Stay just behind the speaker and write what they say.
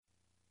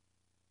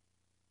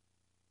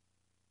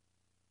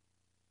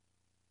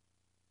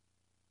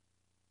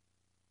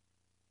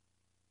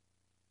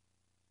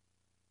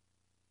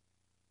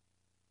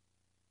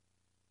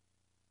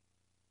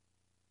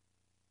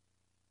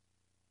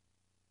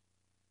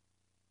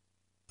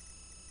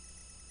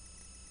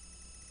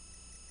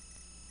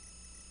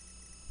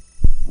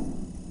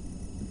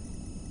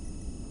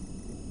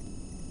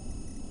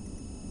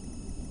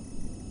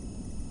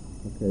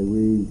Okay,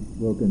 we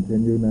will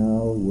continue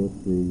now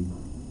with the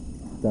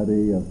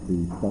study of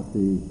the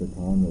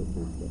Satipatthana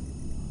Sutta.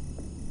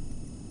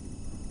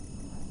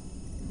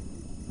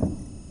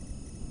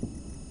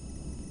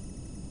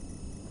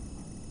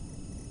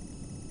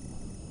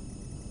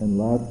 And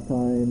last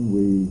time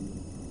we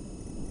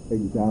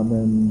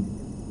examined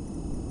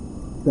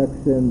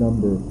section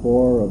number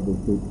 4 of the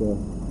Sutta,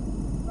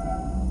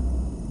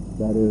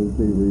 that is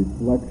the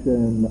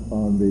reflection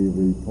on the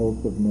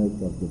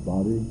repulsiveness of the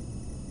body.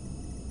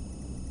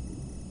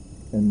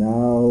 And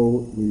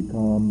now we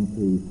come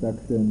to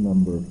section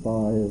number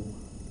 5.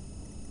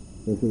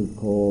 This is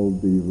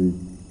called the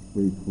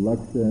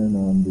reflection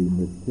on the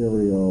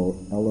material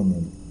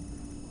elements.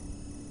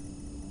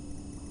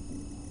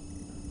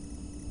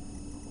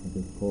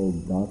 It's called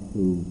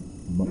Dhatu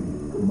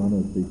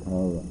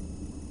Manasikara.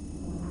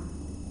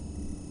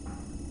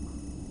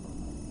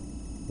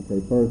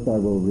 Okay, first I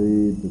will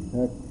read the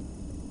text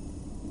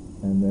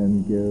and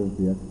then give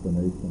the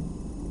explanation.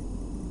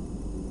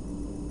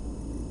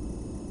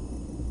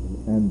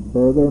 And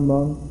further,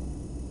 monk,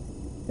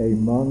 a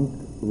monk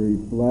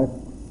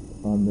reflects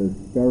on this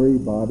very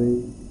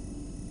body,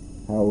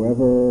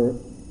 however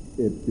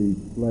it be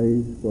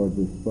placed or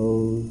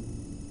disposed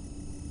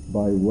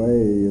by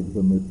way of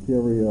the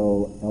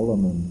material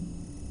elements,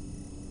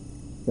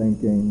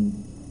 thinking,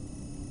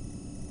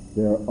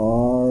 there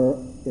are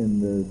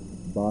in this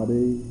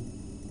body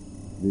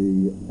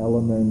the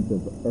element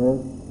of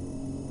earth,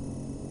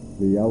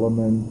 the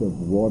element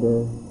of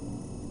water,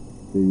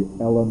 the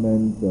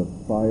element of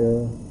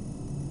fire,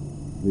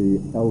 the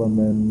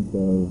element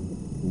of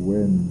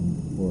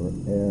wind or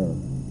air.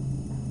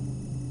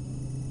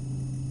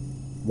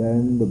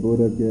 Then the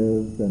Buddha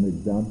gives an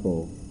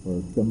example or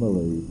a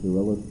simile to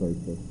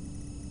illustrate this.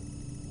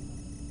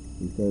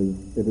 He says,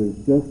 it is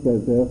just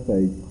as if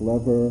a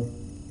clever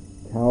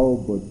cow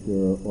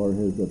butcher or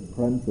his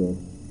apprentice,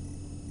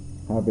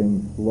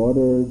 having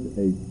slaughtered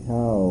a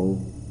cow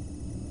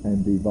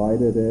and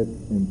divided it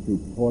into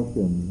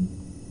portions,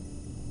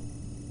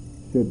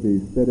 should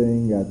be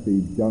sitting at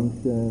the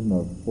junction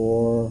of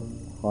 4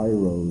 high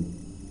roads.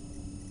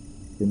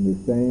 In the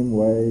same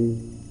way,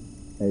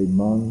 a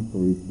monk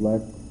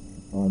reflects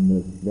on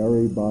this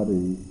very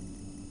body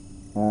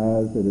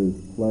as it is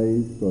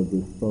placed or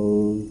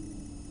disposed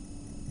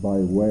by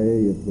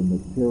way of the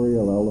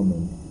material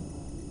elements,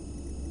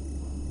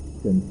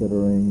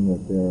 considering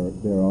that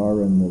there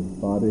are in this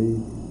body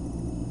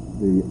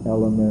the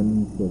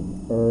elements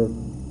of earth,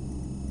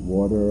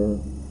 water,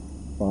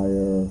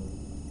 fire,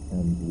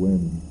 and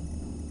wind.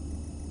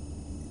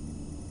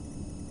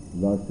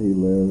 Thus he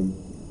lives,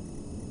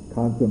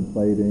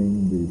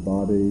 contemplating the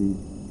body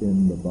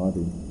in the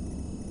body.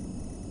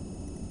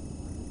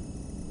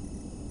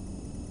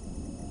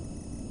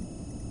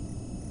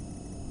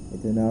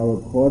 Okay, now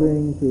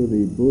according to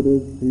the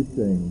Buddha's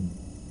teaching,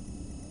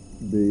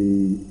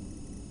 the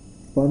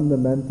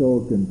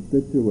fundamental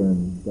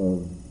constituents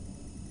of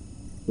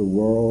the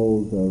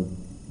world of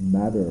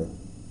matter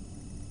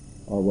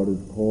are what is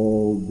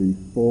called the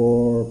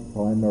 4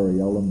 primary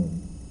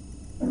elements,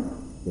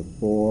 the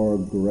 4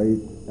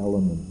 great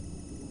elements.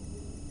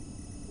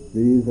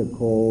 These are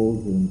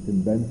called, in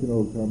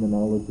conventional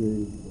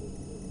terminology,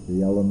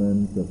 the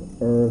elements of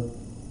earth,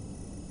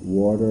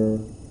 water,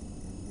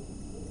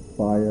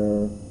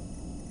 fire,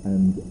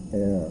 and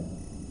air.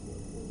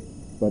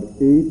 But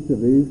each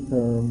of these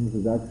terms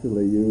is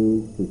actually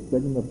used to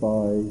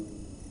signify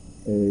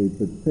a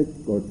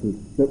particular, or to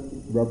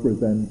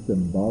represent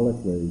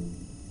symbolically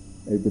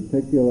a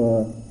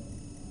particular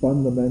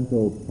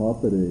fundamental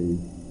property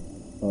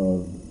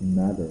of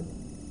matter.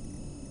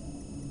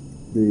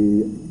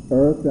 The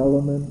earth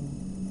element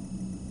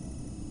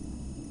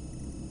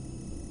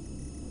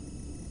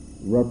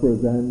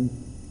represents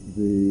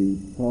the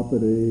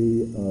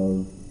property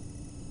of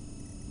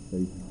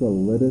a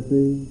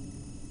solidity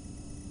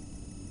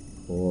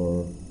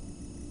or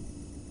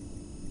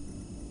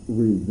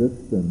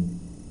resistance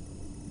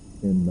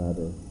in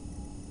matter.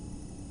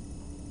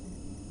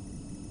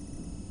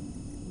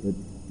 It's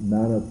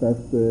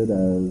manifested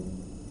as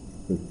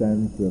the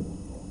sense of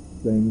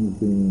things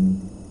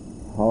being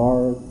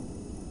hard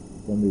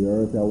when the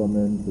earth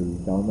element is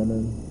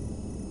dominant,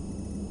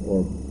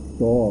 or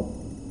soft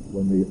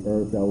when the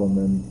earth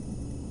element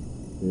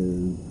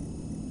is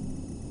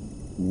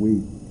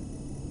weak.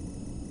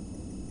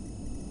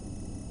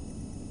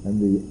 And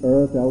the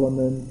earth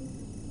element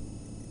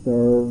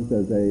serves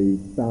as a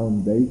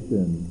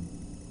foundation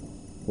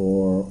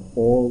for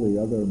all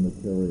the other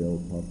material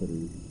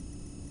properties.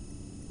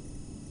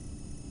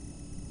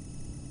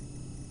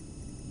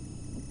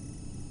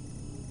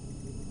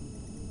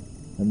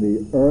 And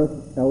the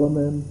earth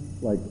element,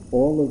 like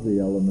all of the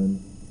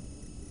elements,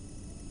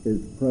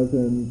 is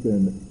present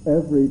in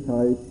every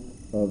type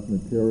of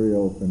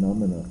material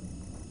phenomena.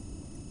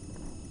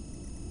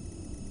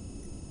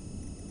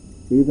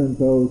 Even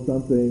though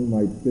something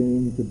might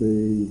seem to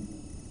be,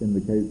 in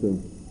the case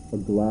of a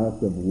glass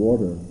of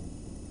water,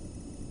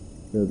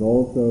 there's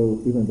also,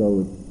 even though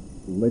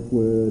it's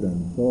liquid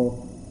and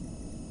soft,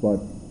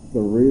 but the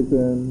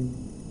reason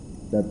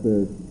that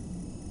this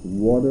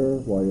water,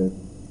 why it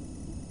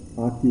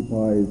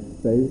occupies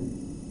space,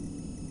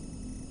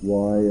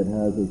 why it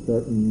has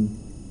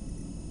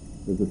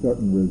there's a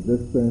certain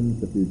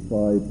resistance if you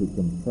try to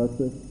compress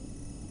it,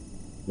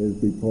 is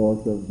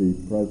because of the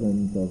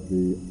presence of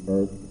the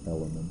earth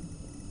element.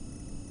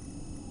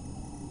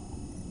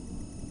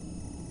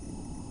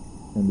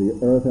 And the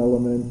earth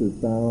element is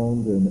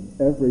found in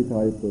every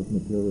type of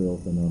material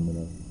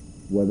phenomena,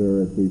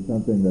 whether it be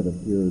something that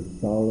appears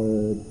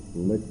solid,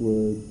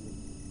 liquid,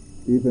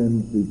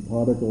 even the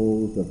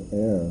particles of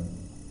air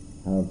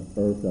have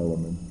earth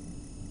elements.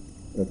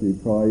 If you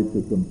try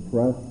to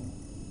compress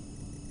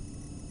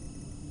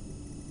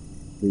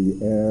the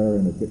air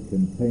in a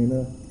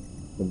container,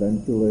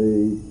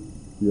 eventually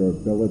your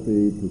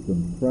ability to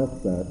compress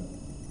that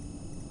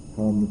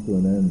comes to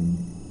an end.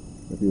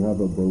 If you have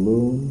a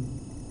balloon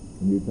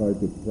and you try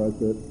to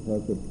press it,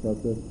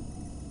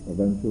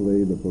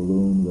 eventually the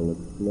balloon will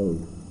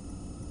explode.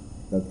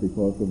 That's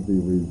because of the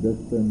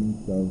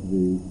resistance of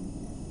the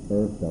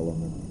earth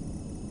element.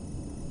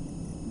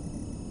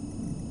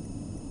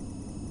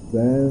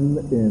 Then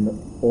in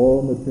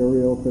all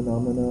material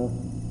phenomena,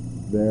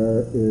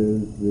 there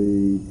is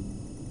the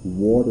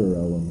water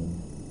element.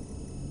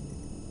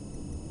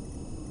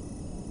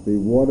 The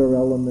water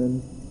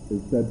element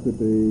is said to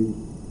be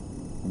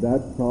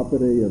that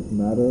property of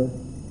matter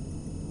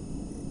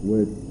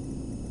which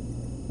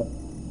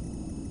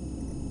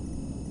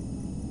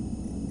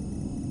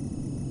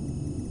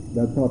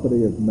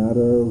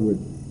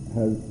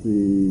has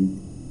the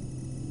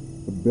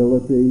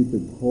ability to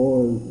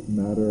cause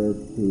matter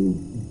to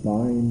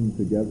bind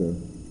together.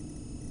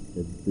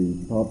 It's the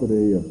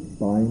property of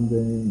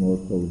binding or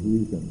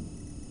cohesion.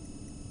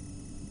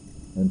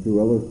 And to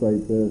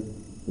illustrate this,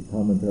 the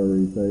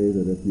commentaries say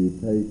that if you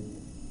take,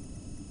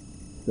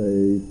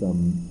 say,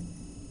 some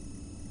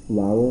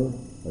flour,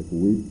 like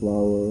wheat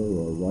flour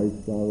or rice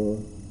flour,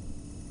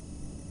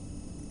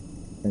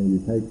 and you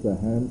take the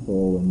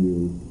handful and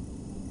you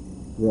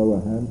throw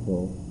a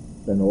handful,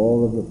 then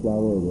all of the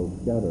flour will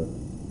scatter.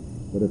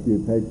 But if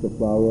you take the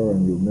flour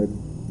and you mix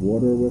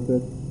water with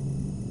it,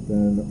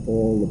 then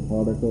all the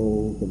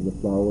particles of the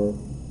flour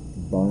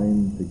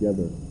bind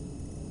together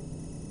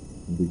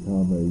and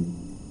become a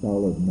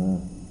solid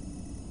mass.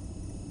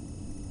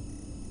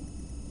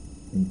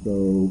 And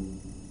so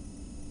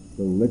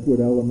the liquid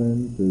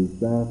element is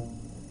that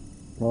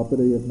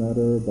property of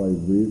matter by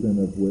reason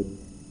of which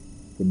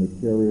the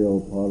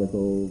material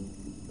particles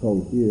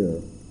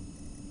cohere,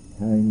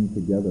 hang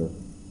together.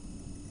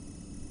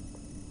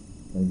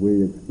 And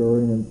we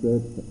experience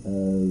it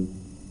as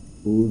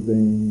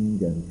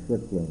oozing and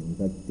trickling.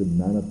 That's the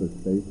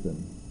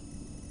manifestation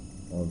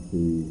of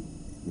the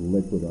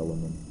liquid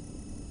element.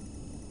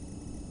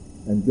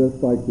 And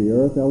just like the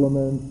earth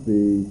element,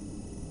 the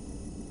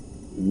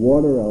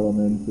water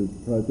element is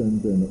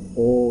present in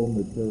all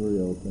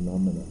material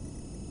phenomena.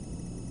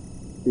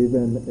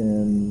 Even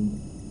in,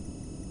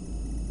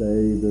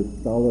 say, the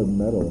solid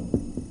metal,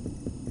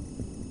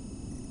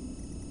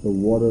 the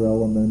water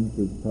element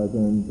is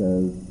present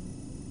as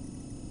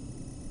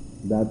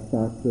that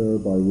factor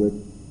by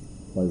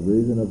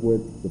reason of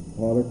which the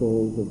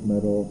particles of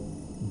metal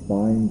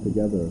bind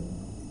together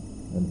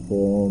and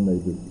form a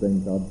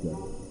distinct object.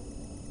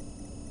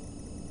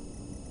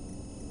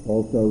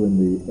 Also in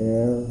the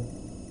air,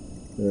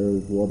 there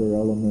is water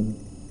element.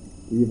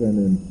 Even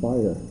in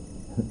fire,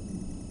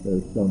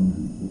 there's some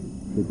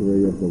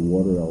degree of the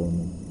water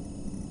element.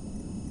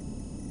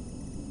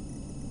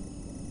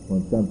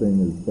 When something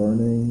is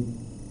burning,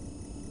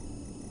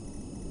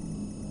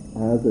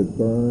 as it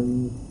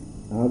burns,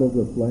 out of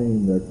the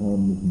flame there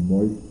comes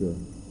moisture,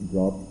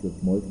 drops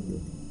of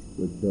moisture,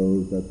 which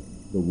shows that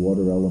the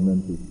water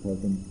element is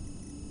present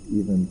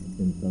even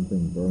in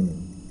something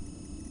burning.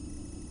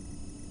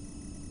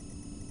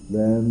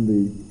 Then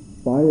the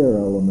fire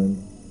element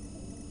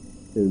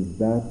is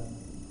that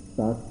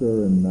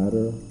factor in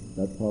matter,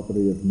 that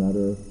property of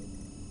matter,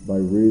 by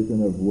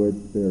reason of which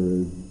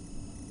there is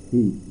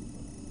heat,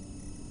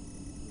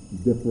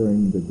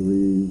 differing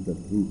degrees of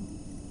heat.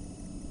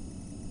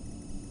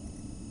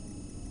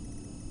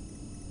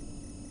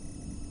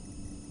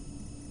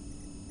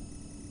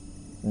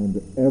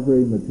 And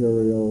every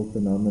material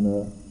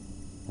phenomena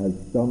has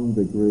some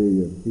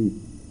degree of heat.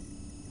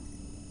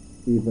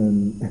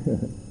 Even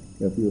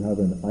if you have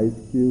an ice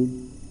cube,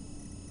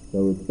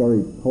 so it's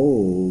very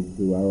cold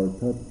to our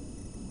touch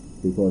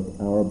because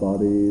our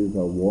bodies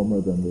are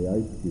warmer than the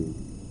ice cube.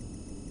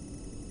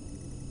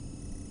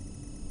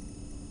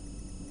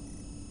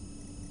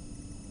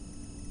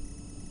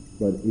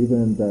 But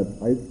even that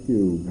ice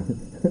cube,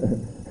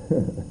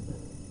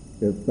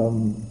 if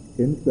some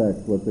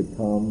insect was to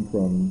come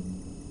from,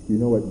 do you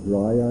know what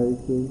dry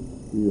ice is?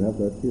 Do you have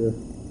that here?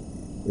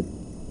 It's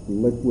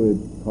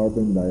liquid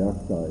carbon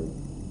dioxide.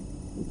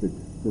 It's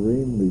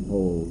extremely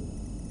cold.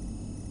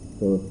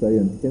 So if, say,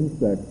 an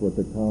insect were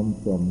to come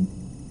from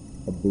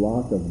a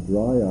block of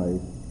dry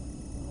ice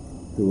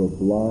to a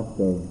block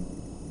of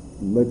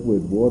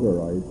liquid water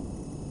ice,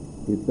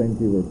 he'd think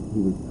he was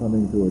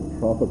coming to a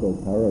tropical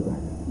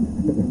paradise.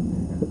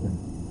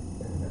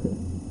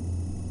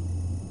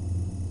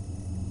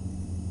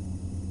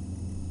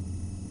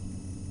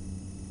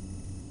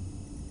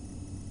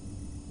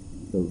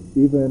 So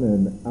even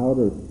in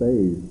outer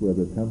space where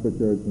the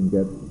temperature can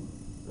get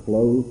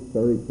close,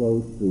 very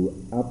close to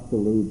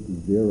absolute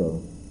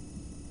zero,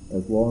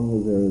 as long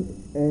as there is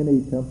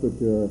any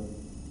temperature,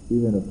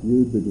 even a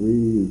few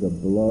degrees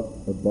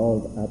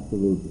above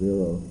absolute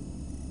zero,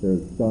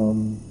 there's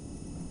some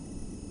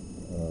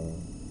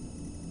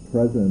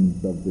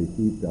presence of the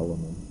heat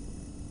element.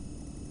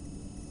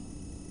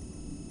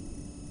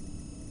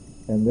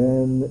 And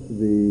then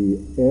the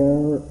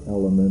air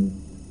element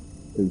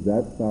is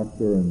that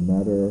factor in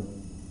matter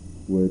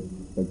which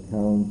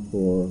accounts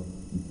for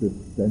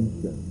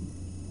distension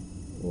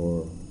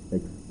or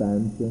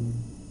expansion,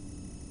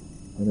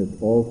 and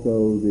it's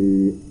also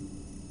the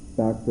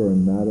factor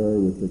in matter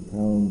which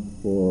accounts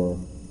for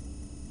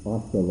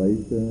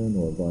oscillation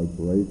or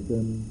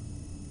vibration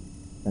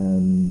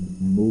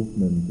and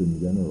movement in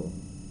general.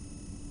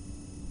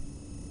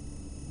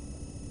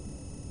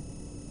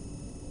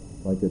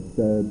 Like it's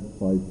said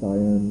by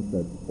science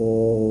that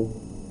all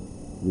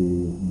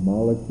the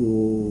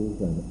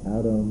molecules and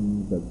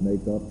atoms that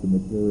make up the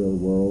material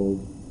world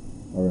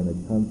are in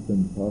a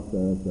constant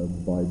process of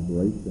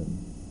vibration,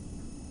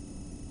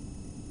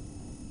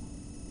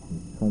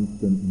 and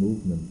constant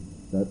movement.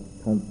 That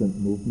constant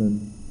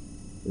movement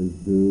is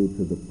due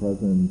to the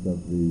presence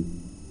of the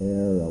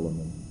air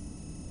element.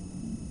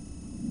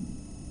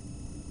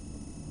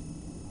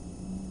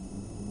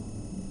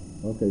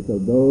 Okay, so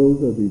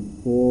those are the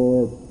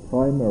four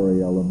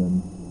primary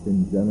elements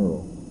in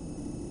general.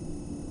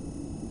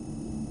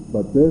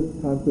 But this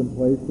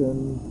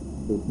contemplation,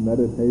 this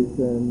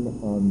meditation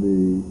on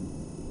the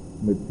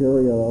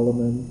material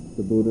elements,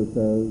 the Buddha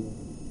says,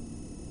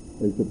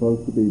 is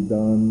supposed to be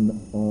done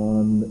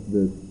on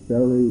this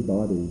very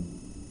body,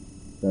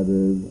 that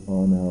is,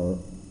 on our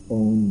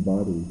own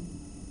body.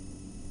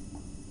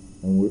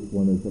 And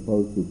one is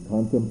supposed to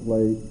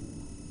contemplate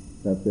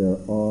that there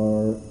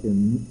are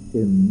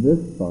in this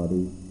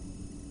body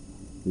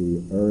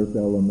the earth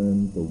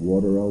element, the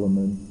water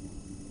element,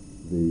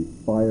 the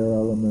fire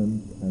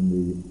element, and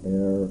the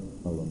air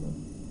element.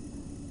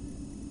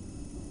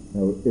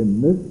 Now,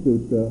 in this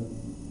sutta,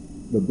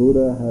 the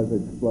Buddha has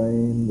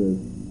explained this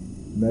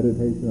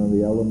meditation on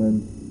the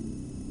elements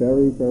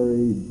very,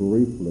 very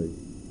briefly.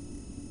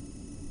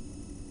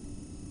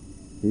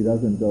 He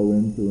doesn't go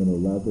into an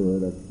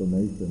elaborate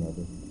explanation of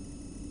it,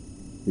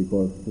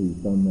 because he's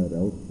done that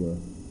elsewhere.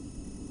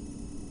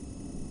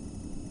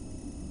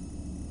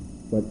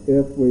 But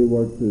if we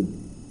were to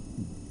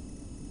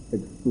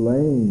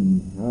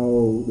explain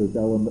how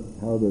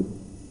this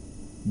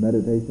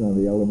meditation on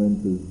the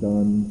elements is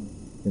done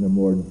in a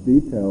more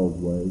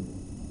detailed way,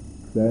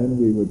 then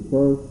we would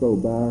first go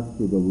back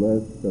to the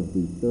list of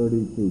the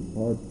 32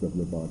 parts of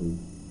the body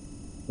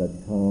that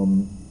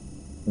come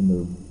in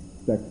the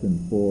section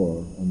 4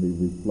 on the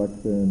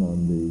reflection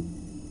on the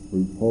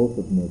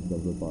repulsiveness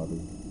of the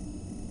body.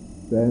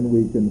 Then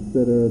we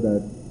consider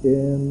that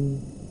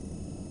in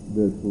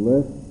this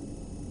list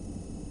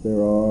there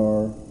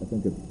are, I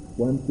think it's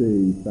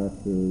 20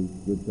 factors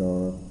which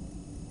are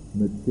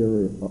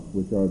material,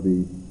 which are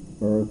the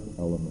earth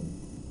elements.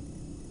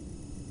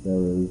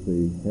 There is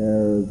the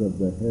hairs of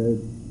the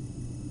head,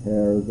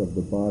 hairs of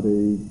the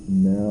body,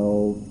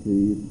 nails,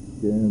 teeth,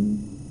 skin,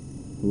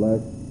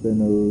 flesh,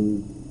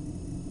 sinews,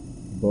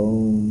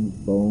 bones,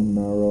 bone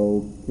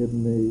marrow,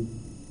 kidney,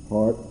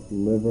 heart,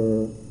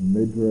 liver,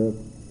 midriff,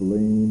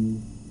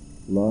 spleen,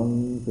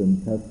 lungs,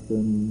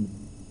 intestines,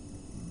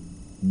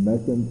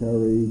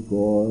 mesentery,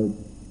 gorge,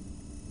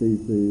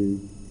 feces,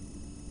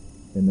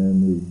 and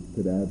then we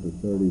could add the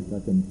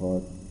 32nd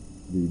part,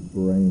 the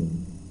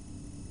brain.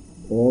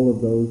 All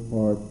of those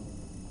parts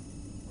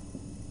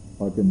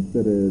are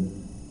considered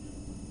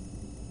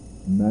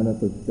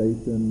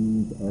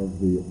manifestations of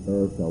the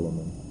earth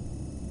element.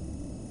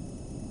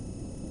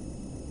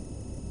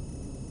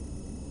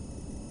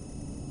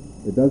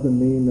 It doesn't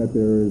mean that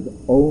there is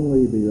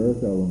only the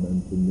earth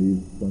element in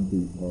these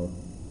 20 parts.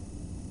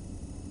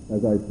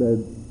 As I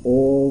said,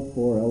 all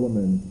four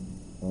elements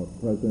are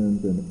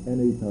present in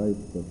any type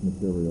of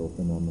material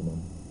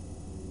phenomenon.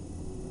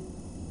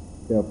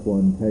 If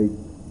one takes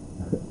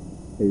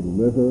a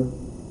liver,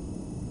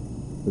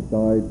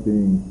 besides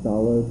being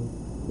solid,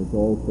 it's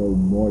also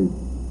moist.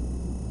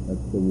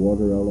 That's the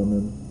water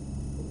element.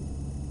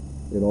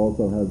 It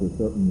also has a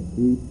certain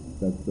heat.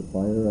 That's the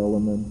fire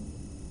element.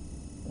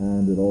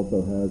 And it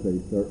also has a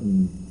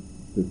certain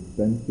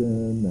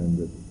distension, and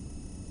its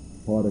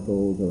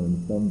particles are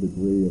in some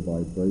degree of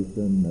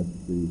vibration. That's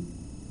the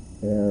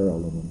air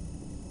element.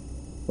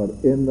 But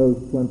in those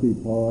 20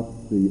 parts,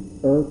 the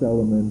earth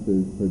element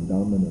is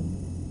predominant.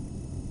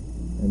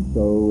 And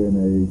so in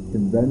a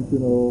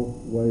conventional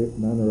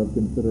manner of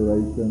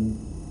consideration,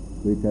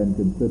 we can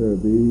consider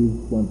these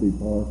 20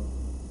 parts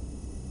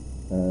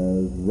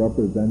as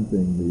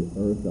representing the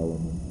earth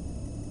element.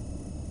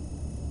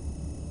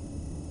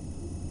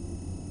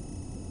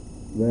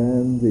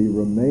 Then the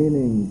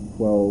remaining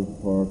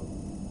 12 parts,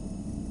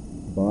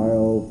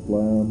 bile,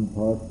 phlegm,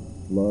 pus,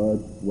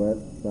 blood, sweat,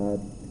 fat,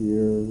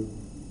 tears,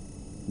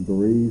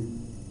 grease,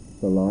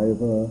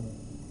 saliva,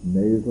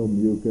 nasal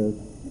mucus,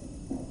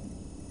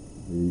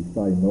 the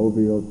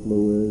synovial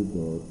fluid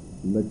or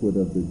liquid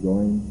of the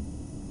joint,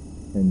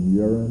 and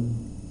urine,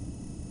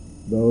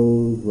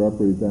 those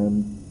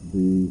represent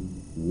the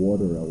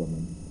water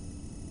element.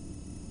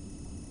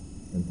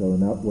 And so in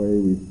that way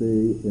we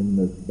see in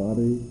this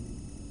body,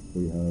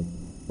 we have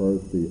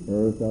first the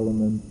earth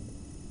element,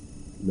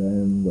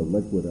 then the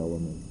liquid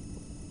element.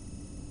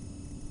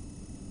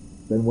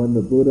 Then when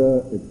the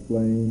Buddha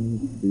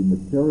explains the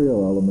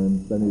material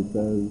elements, then he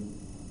says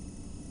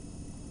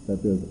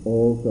that there's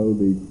also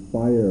the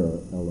fire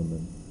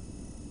element.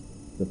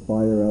 The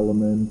fire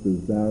element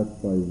is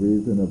that by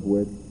reason of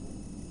which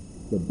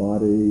the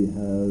body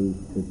has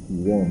its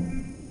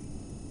warmth,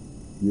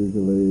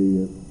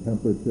 usually a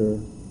temperature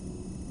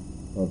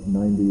of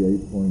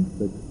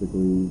 98.6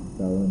 degrees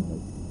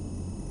Fahrenheit.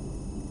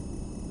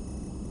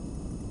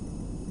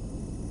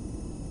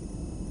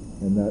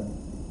 And that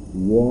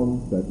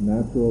warmth, that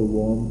natural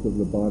warmth of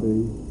the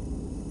body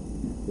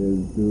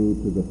is due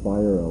to the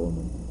fire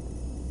element.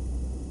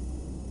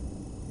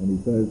 And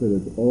he says that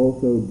it's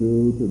also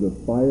due to the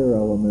fire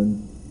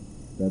element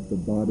that the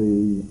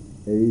body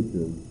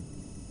ages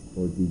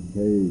or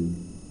decays.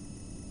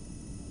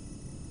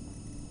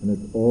 And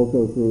it's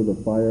also through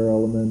the fire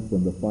element,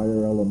 when the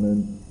fire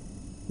element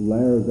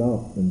flares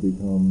up and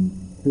becomes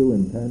too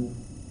intense,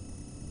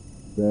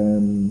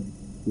 then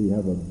we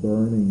have a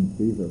burning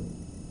fever.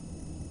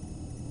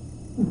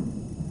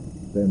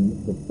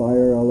 Then the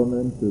fire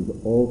element is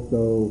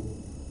also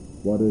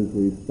what is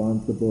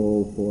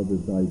responsible for the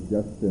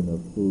digestion of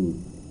food.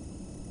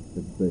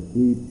 It's the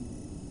heat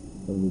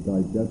of the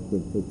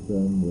digestive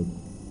system which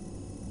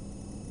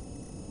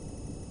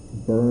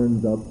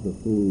burns up the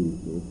food,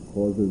 which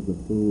causes the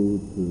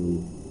food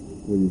to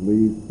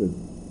release its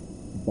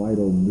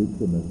vital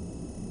nutrients,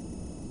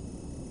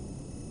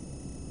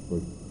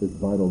 or its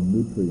vital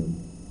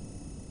nutrients.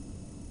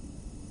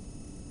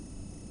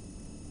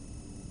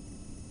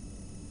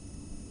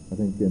 I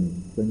think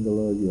in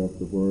Sinhala you have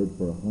the word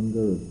for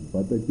hunger is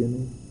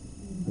vadagini.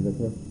 Is that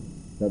correct?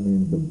 That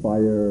means the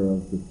fire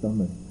of the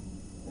stomach.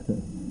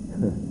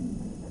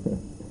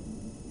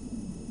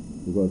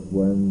 Because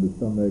when the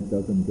stomach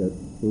doesn't get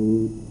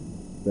food,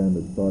 then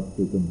it starts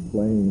to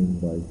complain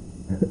by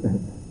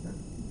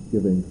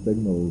giving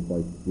signals,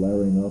 like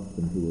flaring up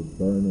into a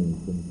burning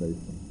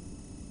sensation.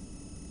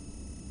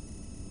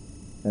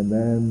 And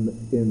then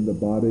in the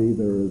body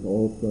there is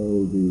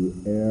also the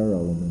air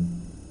element.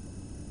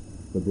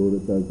 The Buddha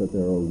says that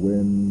there are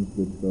winds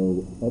which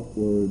go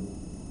upward,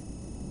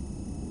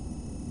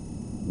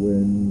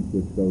 winds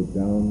which go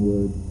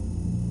downward,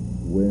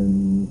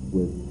 winds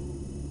which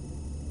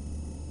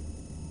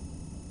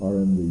are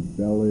in the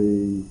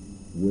belly,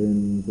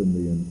 winds in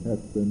the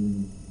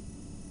intestines.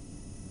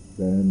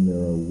 Then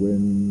there are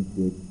winds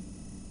which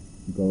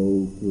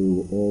go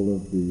through all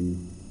of the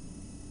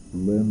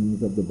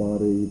limbs of the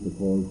body to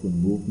cause the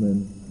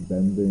movement,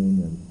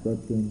 bending and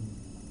stretching.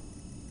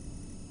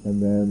 And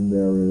then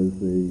there is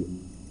the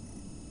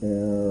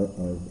air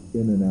of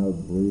in and out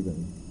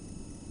breathing.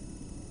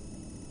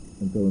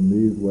 And so in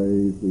these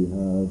ways we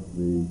have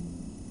the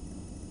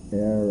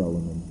air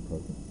element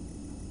present.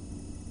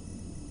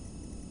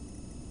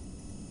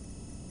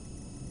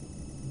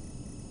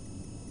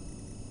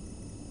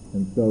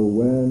 And so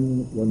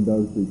when one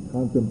does the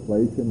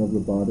contemplation of the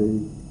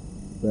body,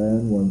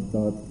 then one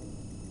starts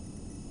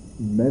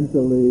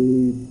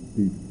mentally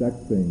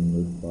dissecting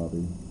this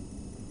body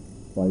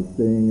by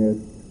seeing it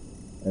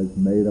as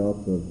made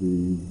up of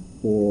these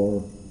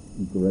four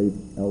great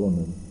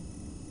elements.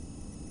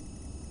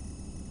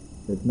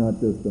 It's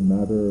not just a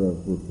matter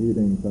of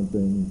repeating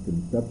something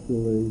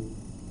conceptually,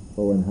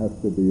 but one has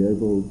to be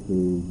able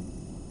to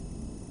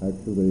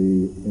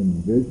actually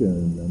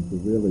envision and to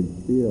really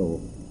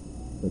feel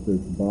that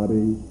this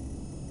body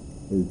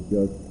is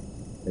just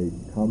a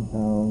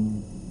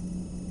compound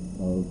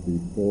of the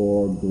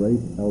four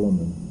great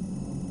elements.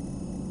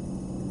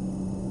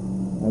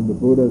 And the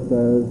Buddha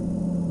says,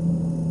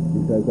 he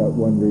says that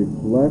one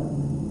reflects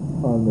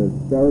on this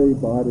very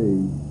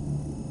body,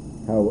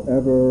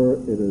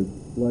 however it is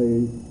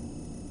placed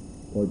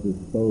or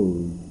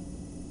disposed,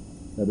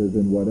 that is,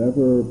 in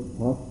whatever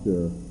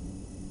posture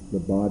the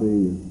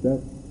body is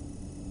set,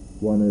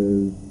 one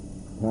is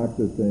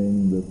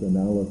practicing this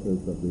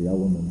analysis of the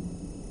elements.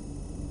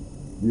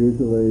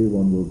 Usually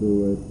one will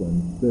do it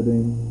when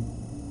sitting,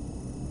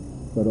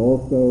 but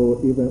also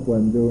even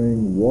when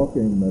doing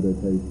walking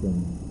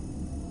meditation,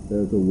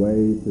 there's a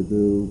way to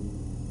do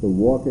the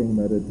walking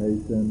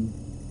meditation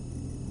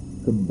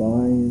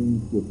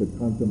combined with the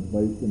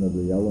contemplation of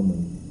the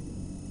elements.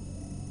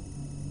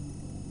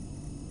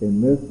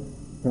 In this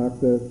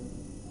practice,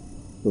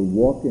 the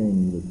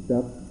walking, the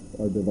steps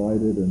are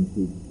divided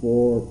into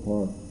four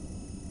parts.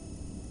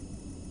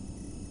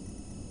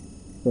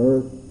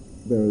 First,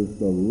 there's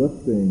the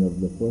lifting of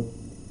the foot.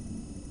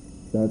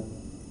 That's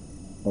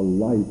a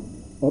light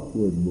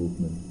upward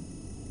movement.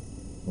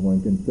 And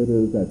one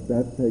considers that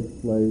that takes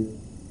place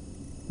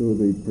through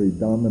the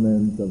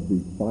predominance of the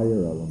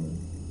fire element.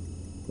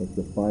 Because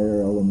the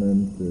fire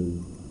element is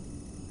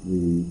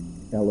the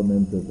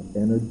element of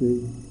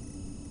energy.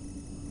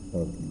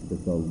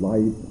 it's a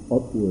light,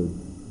 upward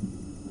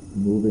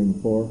moving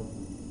force.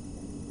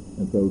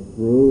 And so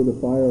through the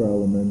fire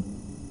element,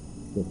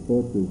 the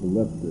foot is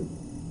lifted.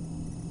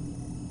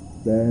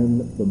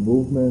 Then the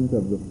movement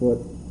of the foot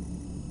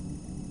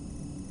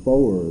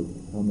forward,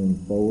 coming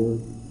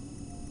forward,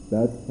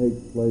 that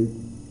takes place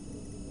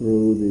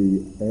through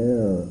the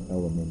air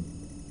element,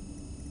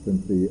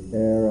 since the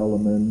air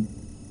element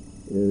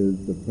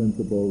is the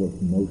principle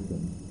of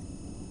motion.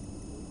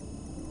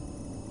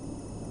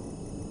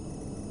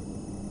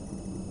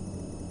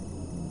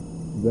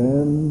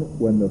 Then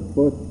when the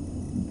foot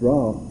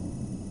drops,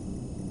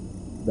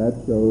 that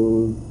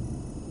shows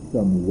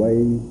some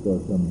weight or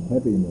some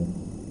heaviness,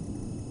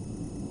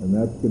 and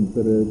that's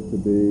considered to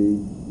be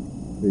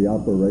the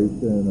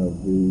operation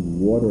of the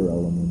water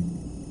element.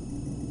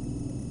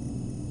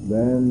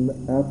 Then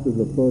after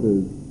the foot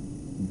is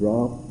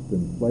dropped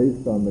and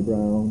placed on the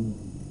ground,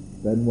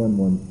 then when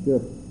one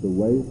shifts the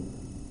weight,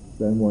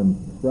 then one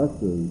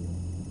presses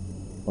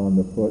on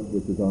the foot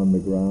which is on the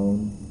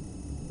ground,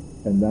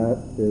 and that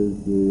is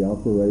the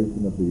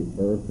operation of the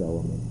earth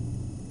element.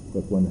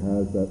 But one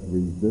has that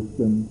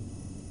resistance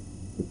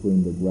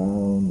between the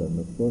ground and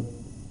the foot,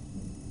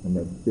 and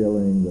that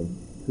feeling of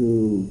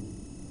two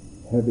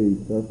heavy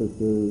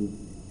surfaces,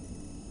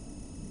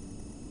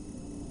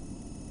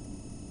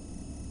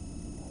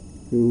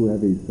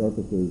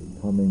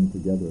 coming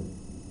together,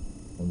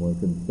 and one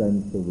can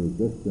sense the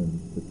resistance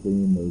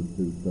between those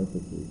two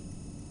surfaces.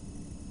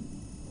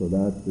 So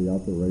that's the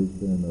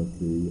operation of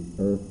the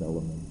earth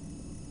element.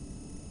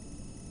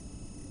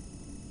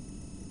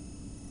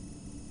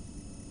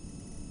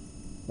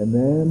 And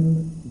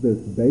then this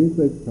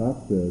basic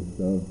practice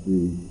of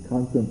the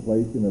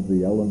contemplation of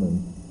the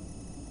elements,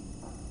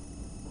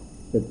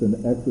 it's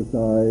an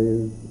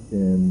exercise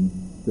in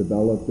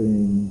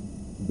developing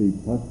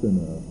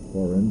Vipassana,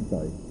 or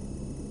insight.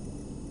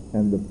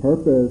 And the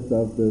purpose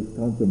of this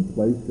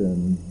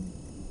contemplation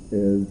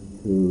is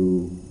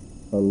to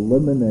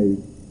eliminate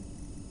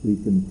the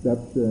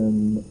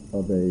conception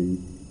of a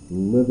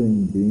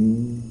living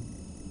being,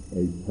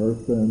 a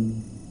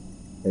person,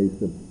 a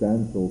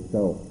substantial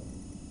self.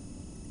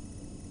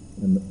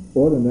 And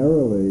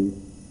ordinarily,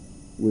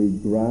 we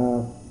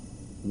grasp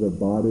the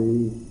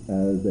body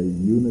as a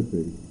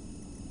unity,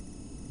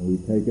 and we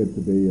take it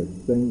to be a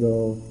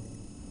single,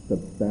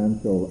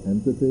 substantial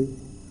entity,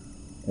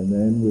 and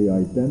then we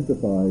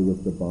identify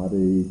with the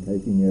body,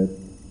 taking it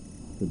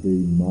to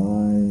be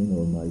mine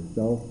or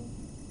myself,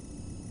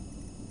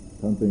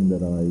 something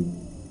that I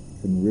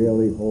can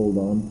really hold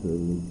on to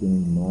as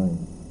being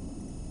mine.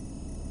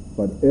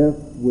 But if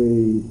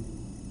we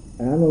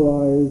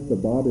analyze the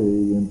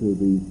body into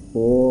these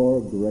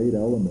four great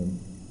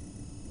elements,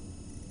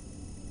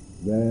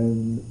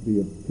 then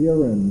the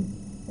appearance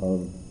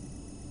of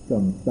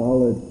some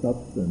solid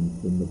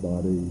substance in the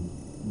body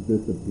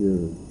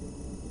disappears.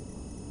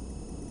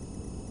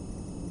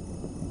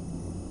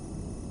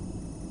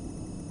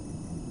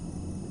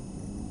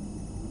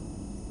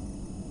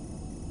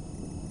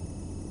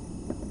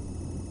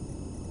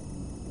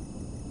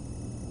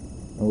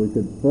 And we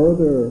could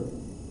further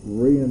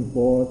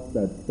reinforce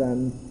that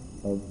sense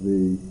of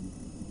the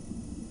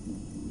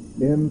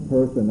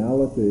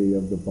impersonality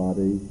of the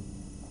body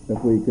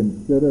if we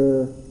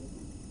consider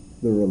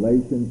the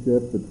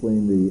relationship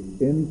between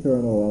the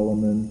internal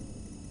element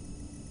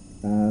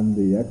and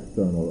the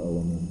external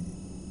element.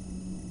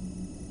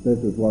 This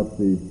is what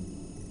the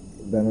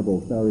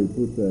Venerable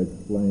Sariputta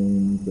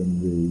explains in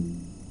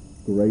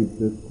the great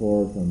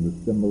discourse on the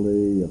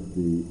simile of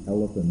the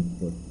elephant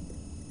foot,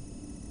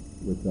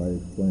 which I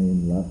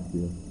explained last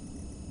year.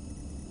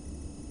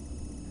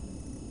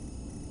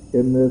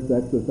 In this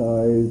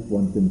exercise,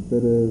 one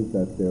considers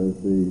that there's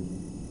the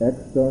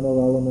external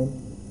element,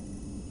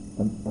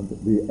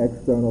 the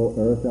external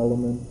earth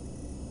element,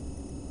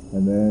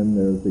 and then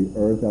there's the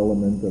earth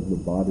element of the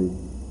body.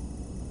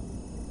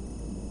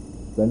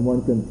 Then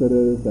one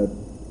considers that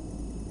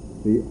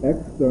the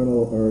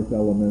external earth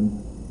element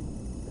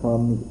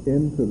comes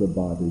into the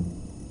body,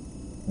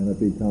 and it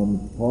becomes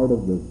part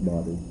of this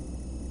body.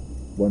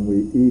 When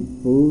we eat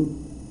food,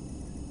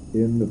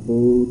 in the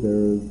food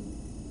there's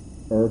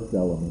earth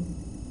element.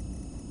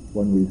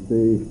 When we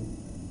see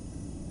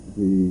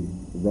the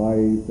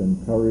rice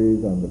and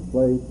curries on the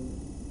plate,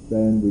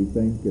 then we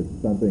think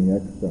it's something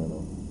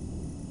external.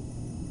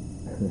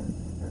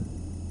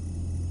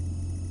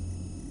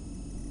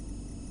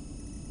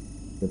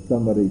 If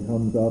somebody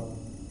comes up,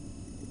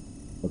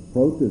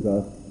 approaches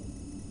us,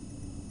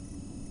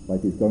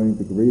 like he's going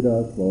to greet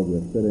us while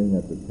we're sitting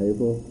at the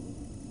table,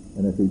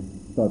 and if he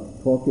starts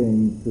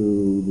talking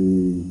to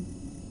the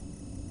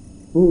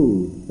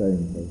food,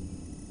 saying,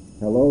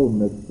 "Hello,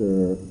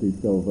 Mr. De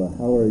Silva,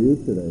 how are you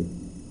today?"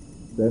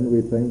 Then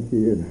we think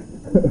he had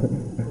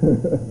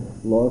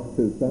lost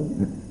his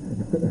senses.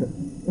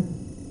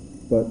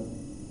 But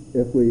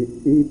if we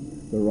eat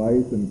the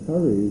rice and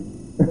curries,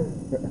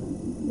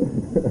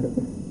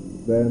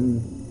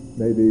 then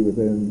maybe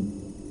within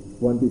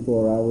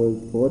 24 hours,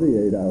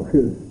 48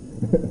 hours,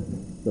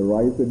 the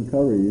rice and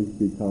curries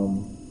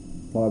become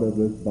part of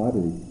this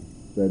body.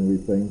 then we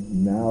think,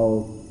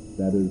 now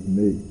that is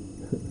me.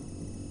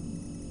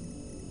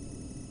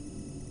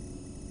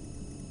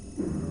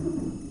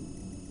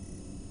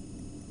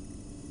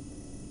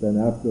 Then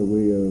after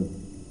we have,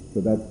 so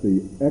that's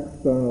the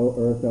external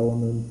earth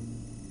element,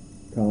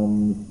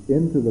 comes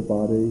into the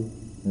body,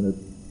 and it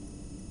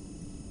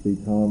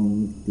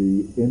becomes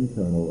the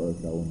internal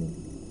earth element.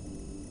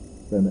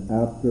 Then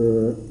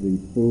after the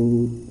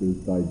food is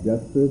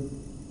digested,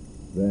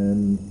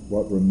 then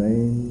what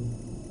remains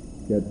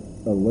gets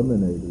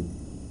eliminated.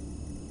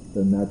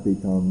 Then that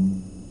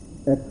becomes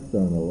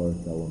external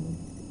earth element.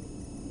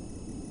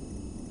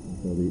 And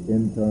so the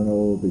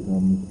internal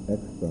becomes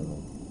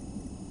external.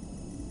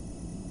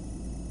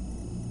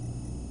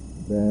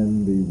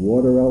 Then the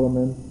water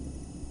element,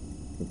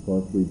 of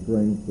course we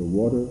drink the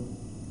water.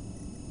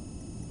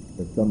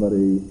 If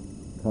somebody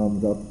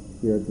comes up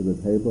here to the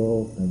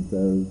table and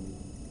says,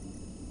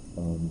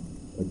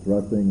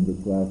 addressing this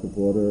glass of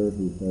water,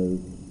 he says,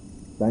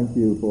 "Thank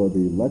you for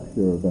the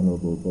lecture,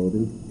 Venerable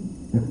Bodhi."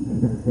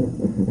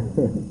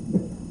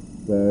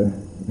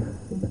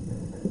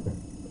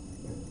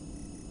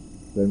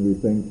 Then we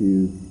think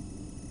he's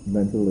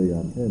mentally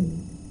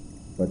unhinged.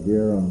 But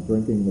here I'm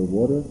drinking the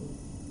water,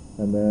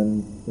 and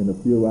then in a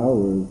few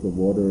hours the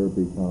water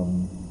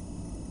becomes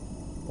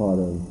part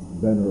of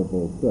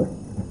Venerable Sir.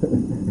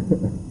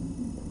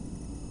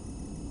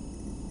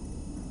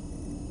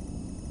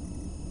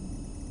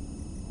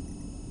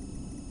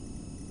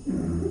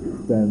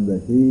 Then the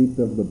heat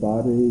of the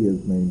body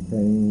is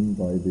maintained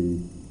by the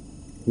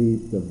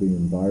heat of the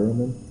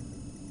environment.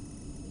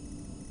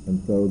 And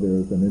so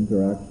there's an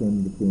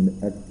interaction between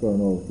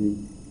external heat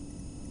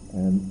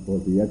or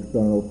the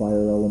external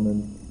fire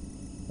element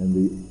and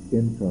the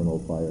internal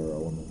fire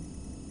element.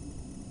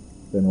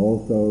 Then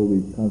also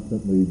we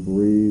constantly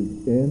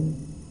breathe in,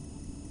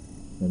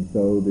 and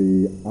so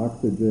the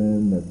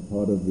oxygen that's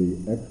part of the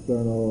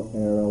external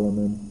air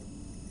element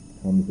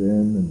comes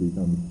in and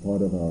becomes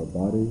part of our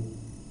body.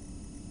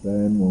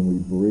 Then when we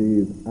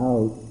breathe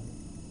out,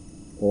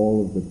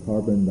 all of the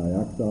carbon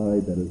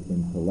dioxide that has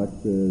been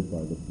collected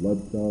by the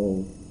blood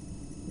cells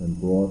and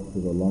brought to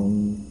the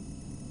lungs,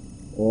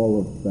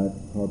 all of that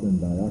carbon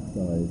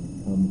dioxide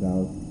comes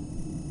out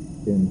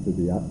into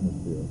the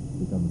atmosphere,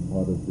 becomes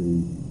part of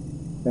the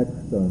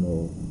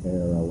external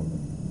air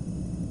element.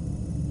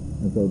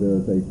 And so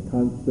there's a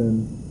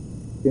constant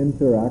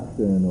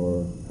interaction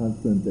or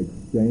constant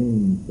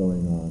exchange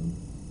going on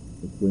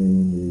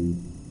between the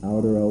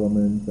outer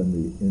element and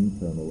the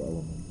internal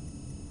element.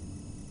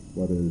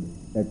 What is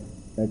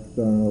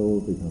external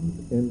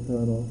becomes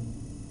internal.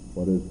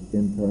 What is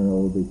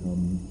internal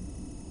becomes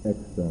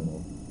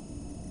external.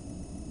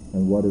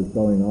 And what is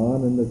going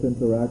on in this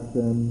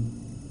interaction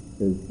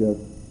is just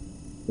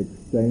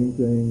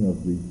exchanging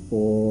of the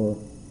four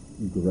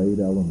great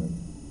elements.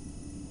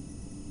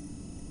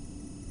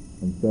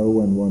 And so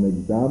when one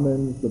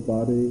examines the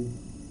body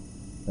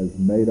as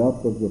made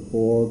up of the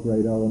four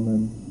great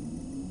elements,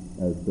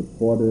 as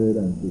supported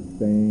and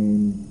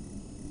sustained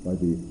by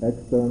the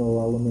external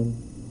elements,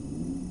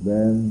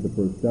 then the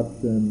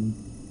perception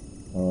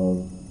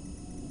of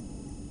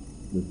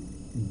this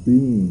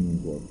being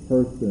or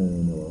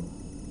person or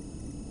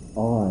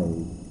I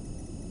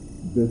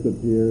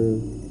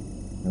disappears,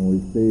 and we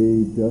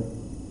see just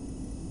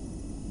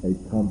a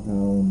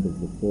compound of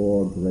the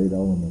four great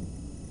elements.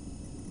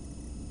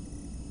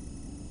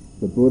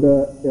 The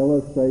Buddha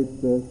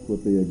illustrates this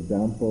with the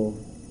example,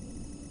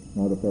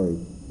 not a very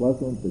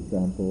pleasant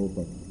example,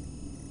 but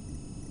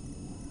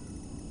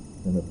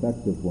an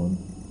effective one.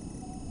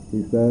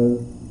 He says,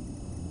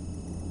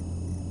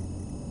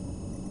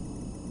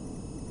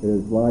 it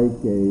is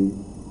like a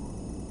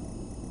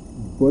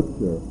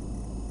butcher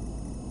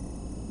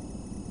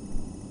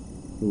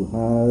who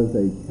has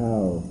a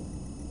cow.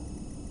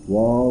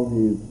 While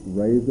he's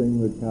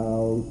raising the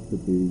cow to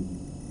be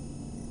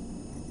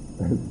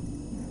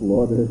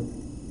slaughtered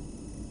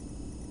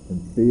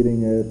and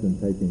feeding it and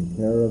taking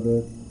care of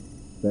it,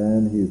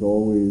 then he's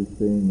always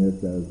seeing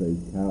it as a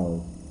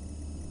cow.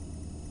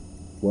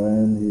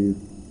 When he's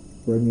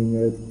bringing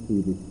it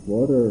to the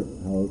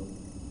slaughterhouse,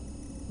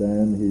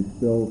 then he's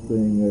still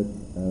seeing it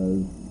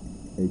as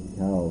a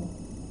cow.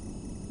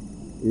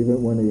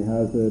 Even when he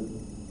has it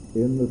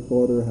in the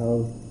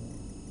slaughterhouse,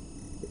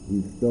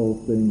 he's still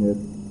seeing it,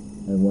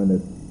 and when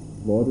it's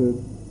slaughtered,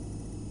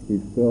 he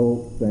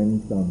still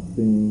thinks I'm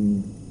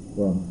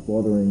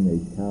slaughtering a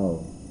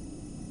cow.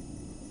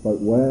 But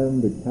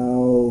when the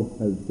cow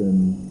has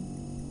been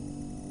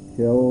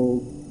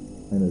killed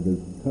and it is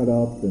cut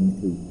up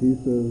into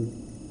pieces,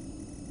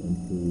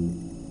 into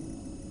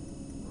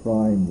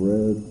prime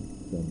ribs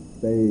and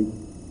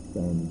steaks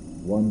and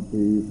one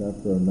piece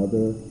after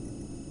another,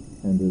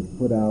 and is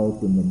put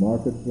out in the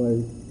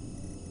marketplace,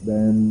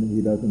 then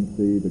he doesn't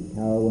see the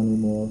cow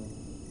anymore,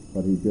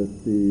 but he just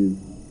sees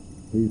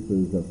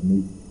pieces of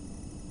meat.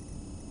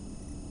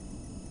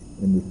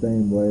 In the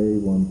same way,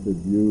 one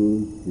should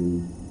use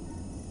the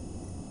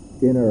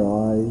inner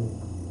eye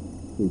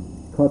to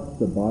cut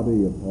the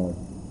body apart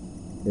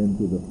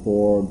into the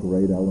four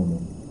great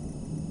elements.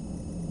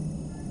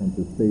 and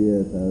to see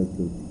it as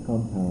this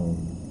compound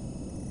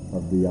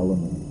of the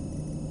elements.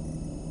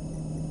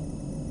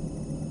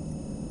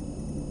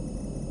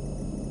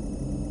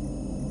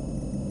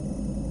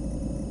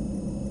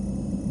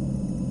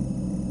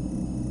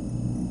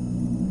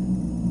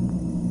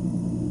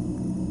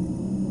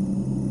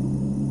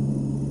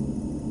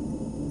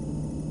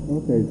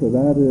 Okay, so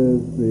that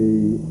is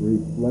the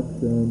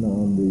reflection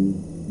on the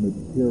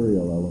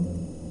material element.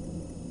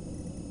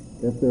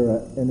 If there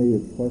are any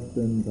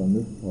questions on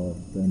this part,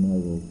 then I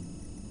will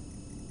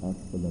ask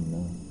for them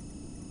now.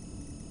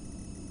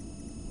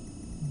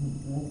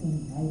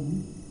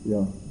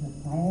 Yeah. The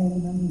fire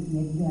element is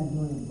like that,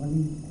 or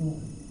body is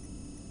cold.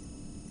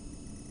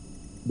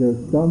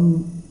 There's some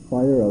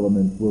fire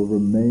elements will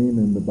remain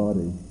in the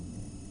body.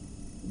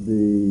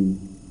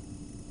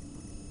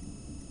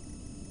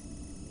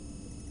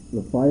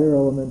 The fire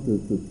element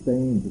is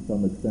sustained to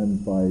some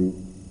extent by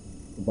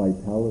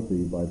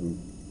vitality, by the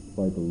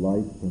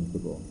life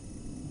principle.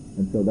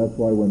 And so that's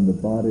why when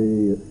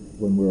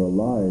we're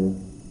alive,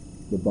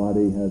 the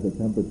body has a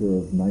temperature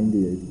of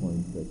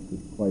 98.6.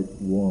 It's quite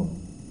warm.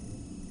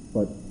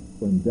 But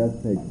when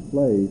death takes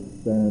place,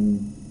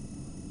 then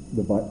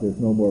there's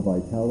no more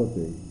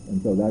vitality.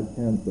 And so that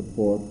can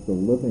support the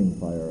living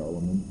fire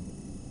element,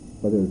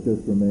 but it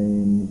just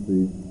remains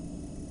the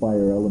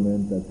fire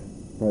element that's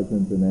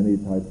present in any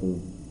type of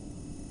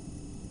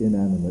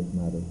inanimate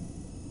matter.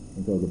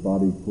 And so the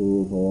body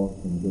cools off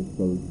and just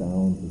goes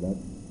down to that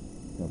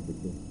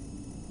temperature.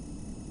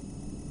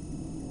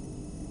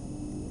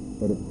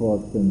 But of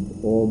course, since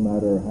all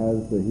matter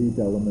has the heat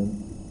element,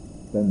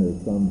 then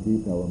there's some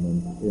heat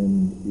element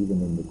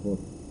even in the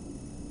corpse.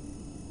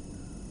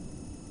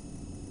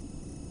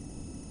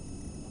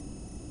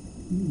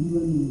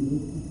 Even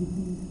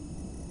electricity,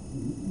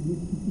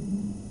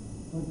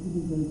 what do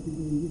you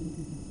consider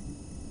electricity?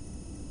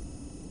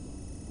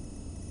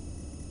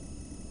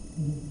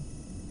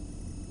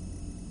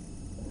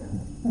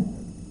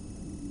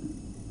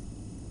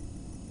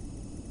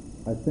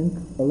 I think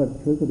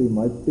electricity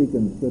might be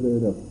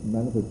considered a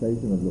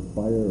manifestation of the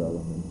fire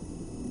element.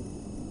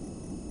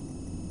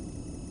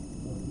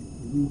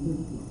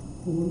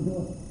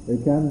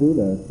 It can do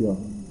that, yeah.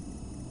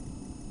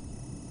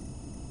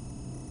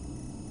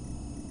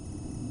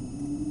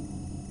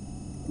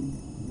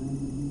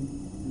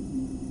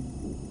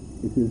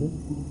 Excuse me?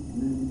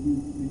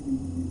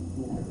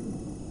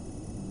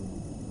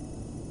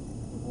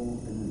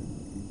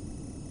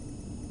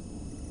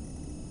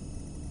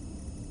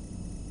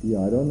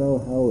 Yeah, I don't know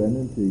how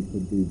energy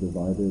could be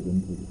divided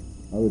into.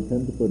 I would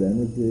tend to put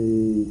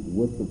energy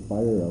with the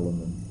fire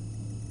element.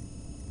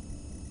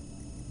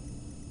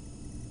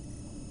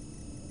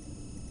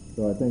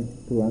 So I think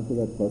to answer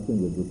that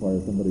question would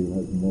require somebody who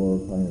has more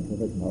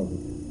scientific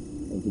knowledge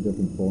of the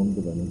different forms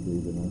of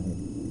energy than I have.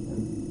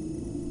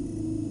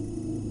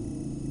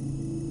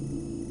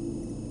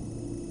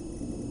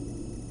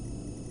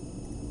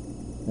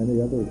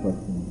 Any other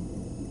questions?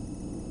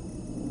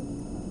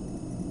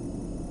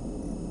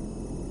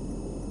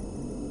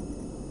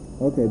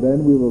 Okay,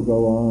 then we will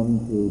go on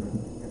to,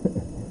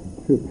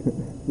 to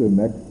the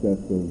next set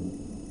of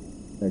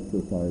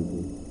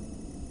exercises.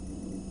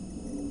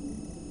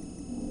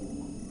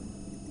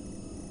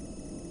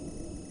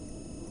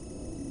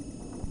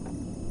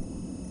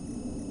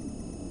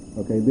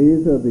 Okay,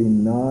 these are the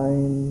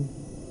 9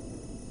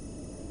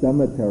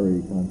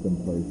 cemetery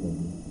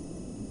contemplations.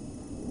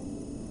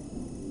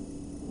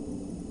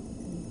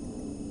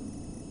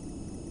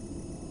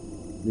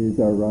 These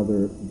are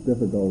rather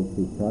difficult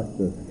to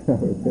practice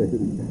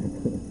nowadays.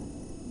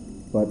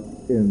 But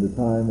in the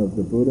time of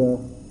the Buddha,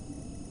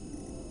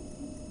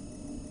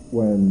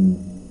 when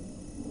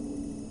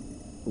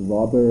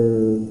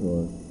robbers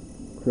or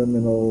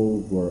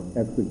criminals were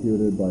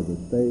executed by the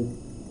state,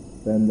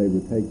 then they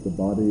would take the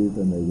bodies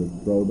and they would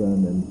throw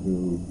them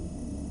into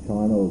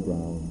charnel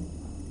ground,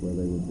 where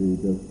they would be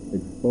just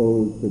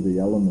exposed to the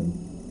elements.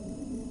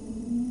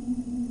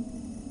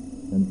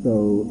 And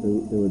so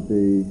it would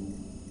be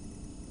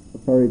a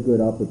very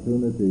good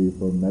opportunity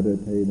for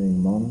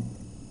meditating monks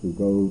to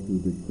go to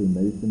the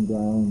cremation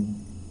ground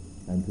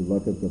and to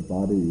look at the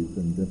bodies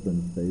in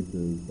different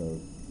stages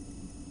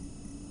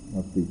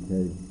of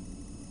decay.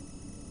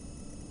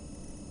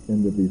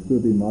 In the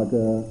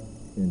Visuddhimagga,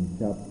 in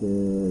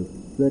chapter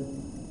 6,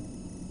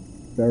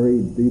 very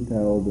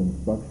detailed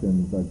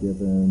instructions are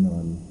given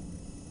on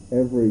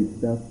every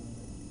step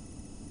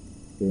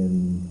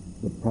in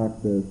the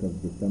practice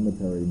of the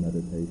cemetery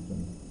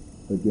meditation,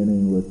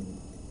 beginning with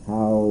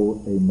how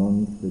a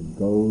monk should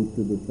go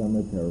to the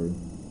cemetery,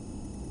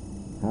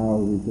 how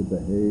he should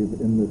behave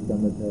in the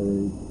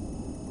cemetery,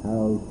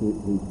 how he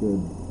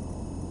should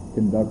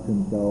conduct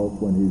himself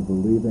when he's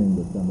leaving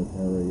the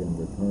cemetery and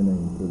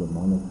returning to the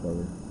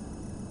monastery.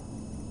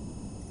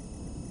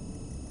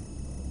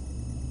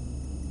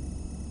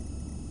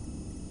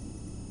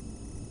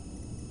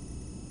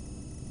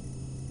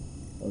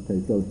 Okay,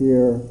 so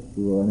here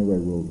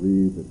we'll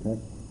read the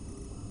text.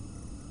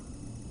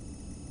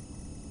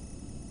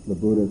 The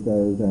Buddha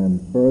says,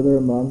 "And further,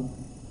 monks,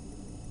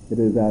 it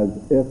is as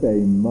if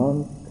a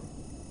monk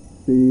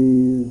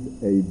sees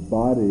a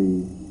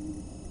body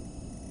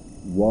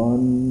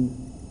 1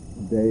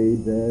 day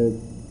dead,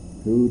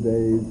 2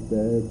 days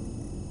dead,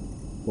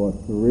 or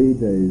 3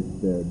 days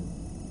dead,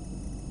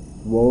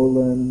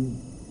 swollen,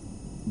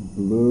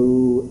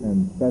 blue,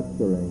 and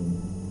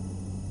festering,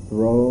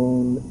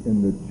 thrown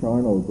in the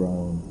charnel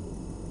ground.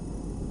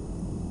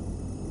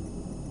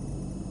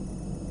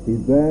 He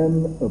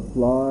then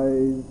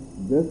applies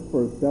this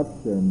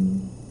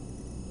perception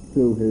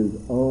to his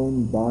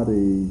own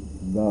body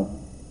thus: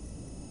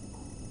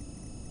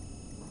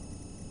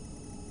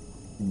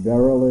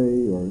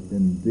 verily, or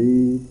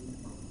indeed,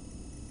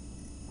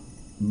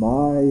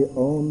 my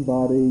own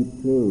body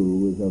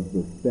too is of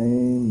the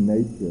same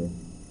nature.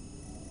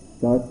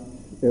 Such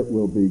it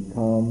will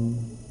become,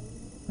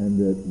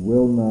 and it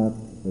will not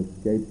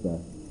escape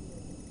that.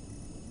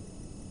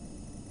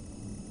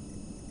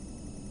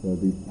 So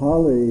the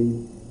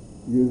Pali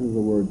uses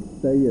the word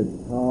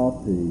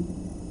sayatapi,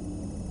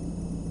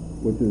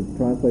 which is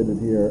translated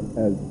here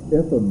as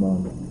if a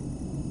monk.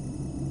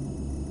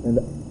 And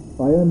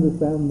I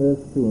understand this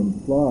to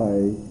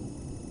imply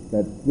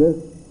that this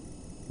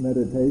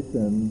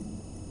meditation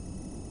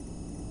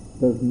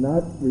does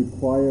not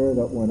require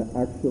that one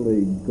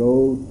actually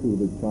go to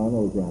the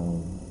charnel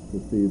ground to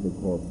see the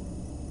corpse.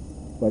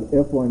 But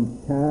if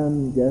one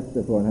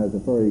has a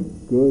very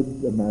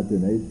good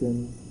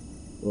imagination,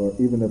 or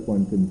even if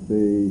one can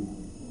see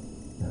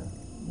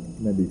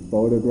maybe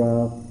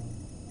photographs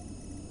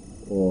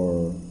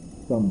or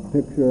some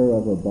picture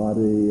of a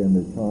body in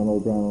the charnel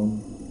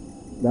ground,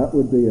 that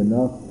would be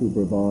enough to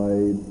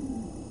provide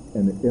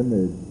an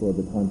image for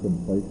the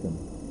contemplation.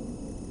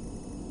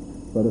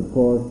 But of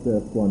course,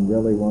 if one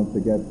really wants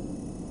to get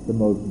the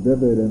most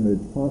vivid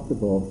image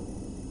possible,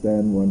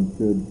 then one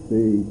should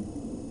see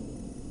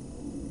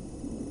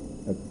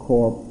a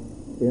corpse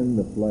in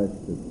the flesh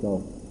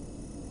itself.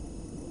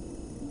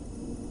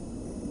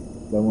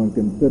 Then one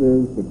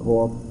considers the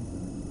corpse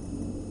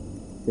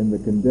in the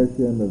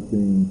condition of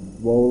being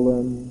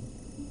swollen,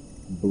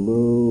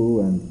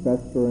 blue, and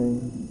festering,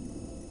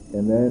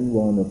 and then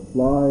one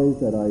applies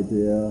that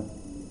idea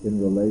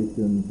in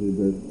relation to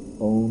this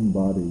own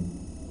body.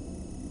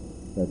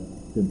 That's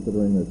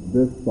considering that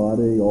this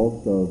body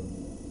also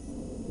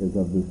is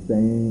of the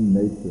same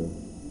nature,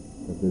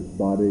 that this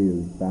body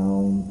is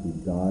bound to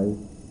die.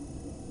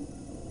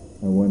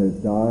 And when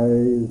it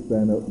dies,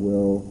 then it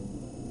will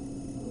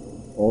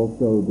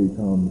also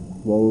become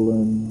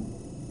swollen,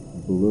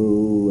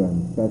 blue,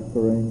 and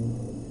festering,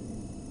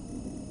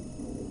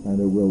 and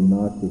it will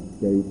not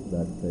escape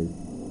that fate.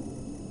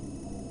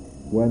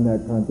 When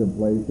that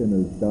contemplation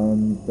is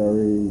done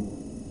very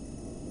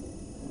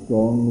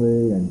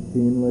strongly and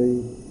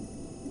keenly,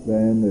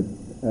 then it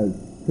has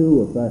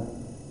two effects.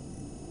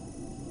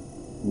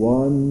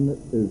 One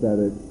is that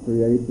it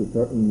creates a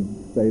certain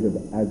state of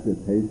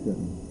agitation.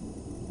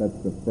 That's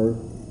the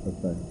first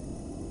effect.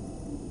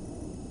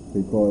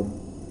 Because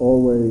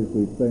always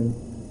we think,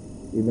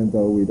 even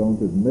though we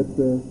don't admit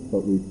this,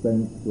 but we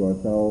think to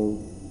ourselves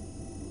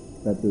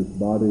that this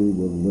body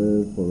will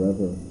live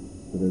forever,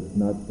 that it's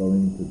not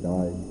going to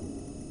die.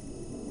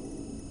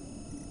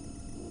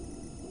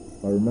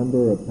 I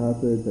remember a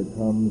passage that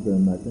comes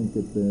in, I think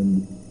it's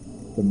in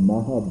the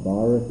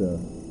Mahabharata,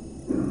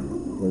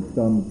 where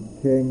some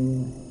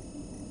king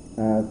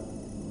asked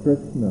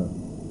Krishna,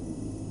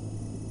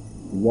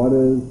 what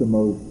is the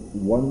most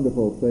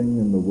wonderful thing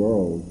in the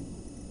world?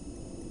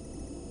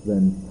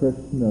 Then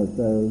Krishna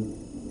says,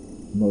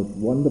 the most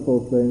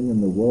wonderful thing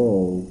in the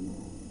world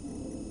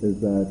is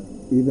that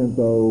even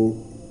though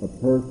a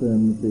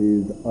person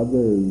sees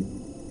others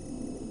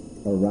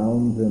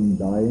around him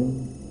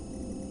dying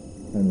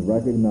and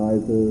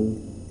recognizes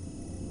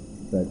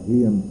that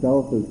he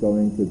himself is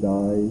going to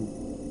die,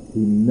 he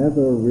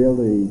never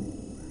really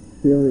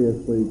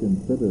seriously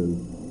considers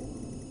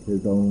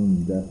his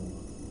own death.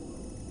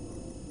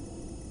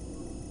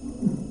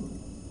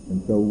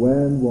 And so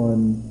when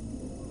one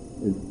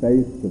is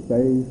face to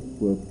face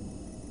with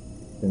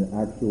an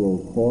actual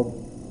corpse,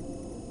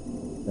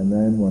 and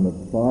then one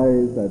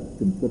applies that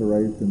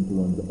consideration to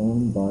one's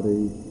own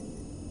body,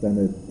 then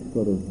it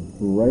sort of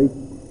breaks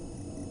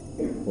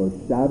or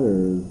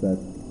shatters that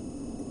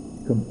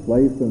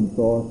complacent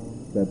thought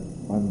that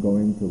I'm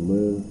going to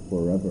live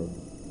forever,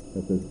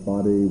 that this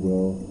body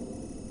will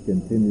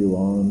continue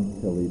on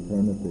till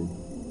eternity.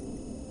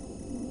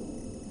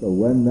 So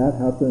when that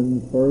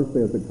happens, first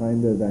there's a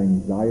kind of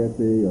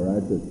anxiety or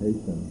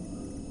agitation.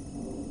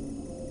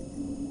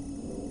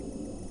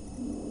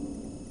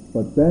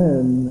 But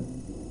then,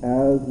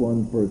 as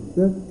one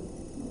persists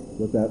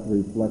with that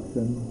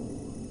reflection,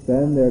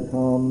 then there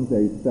comes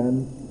a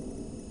sense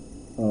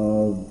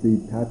of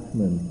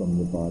detachment from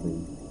the body,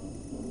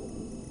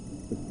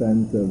 a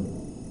sense of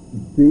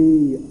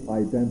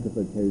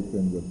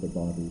de-identification with the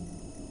body.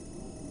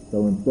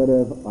 So instead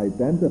of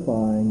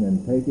identifying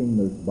and taking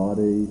this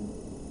body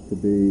to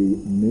be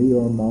me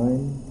or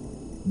mine,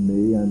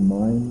 me and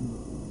mine,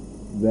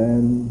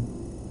 then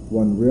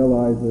one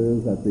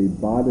realizes that the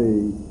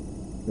body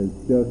is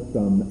just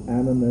some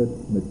animate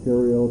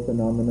material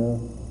phenomena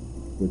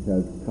which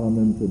has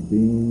come into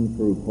being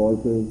through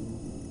causes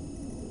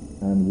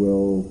and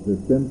will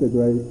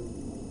disintegrate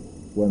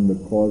when the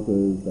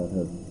causes that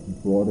have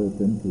brought it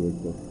into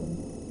existence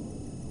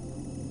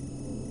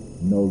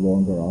no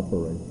longer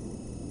operate.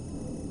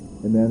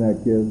 And then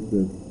that gives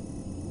this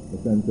a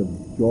sense of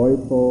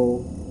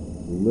joyful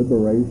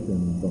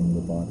liberation from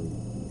the body,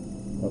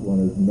 that one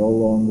is no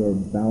longer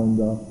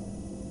bound up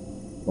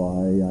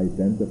by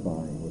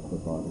identifying with the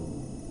body.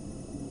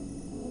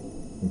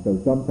 And so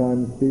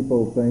sometimes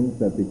people think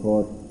that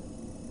because,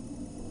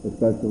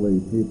 especially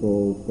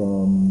people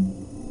from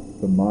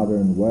the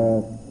modern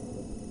West,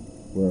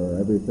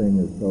 where everything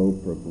is so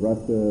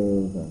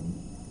progressive and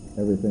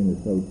everything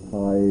is so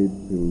tied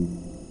to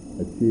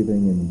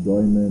achieving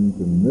enjoyment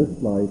in this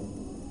life,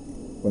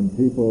 when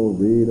people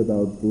read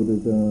about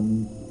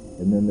Buddhism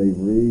and then they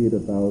read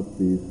about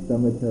these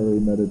cemetery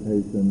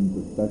meditations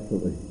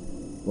especially,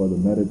 or the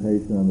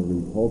meditation on the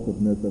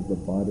repulsiveness of the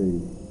body,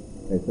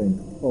 they think,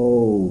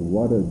 oh,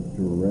 what a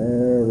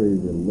dreary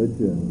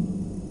religion,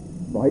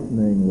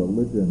 frightening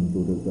religion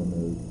Buddhism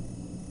is.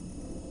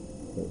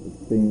 It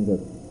seems that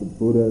the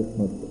Buddhists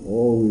must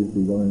always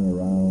be going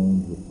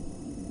around with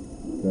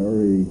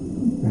very,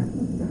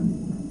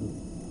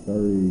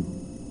 very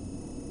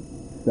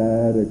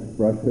sad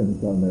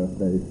expressions on their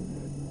face.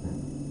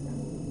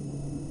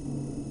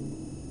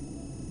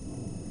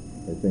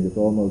 I think it's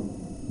almost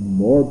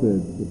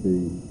morbid to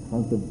be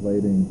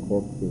contemplating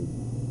corpses.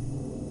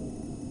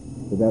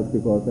 But that's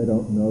because they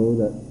don't know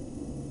that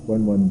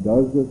when one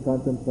does this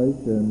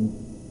contemplation,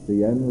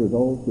 the end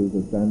result is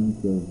a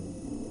sense of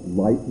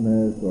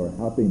lightness or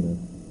happiness,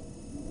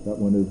 that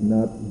one is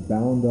not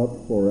bound up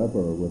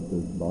forever with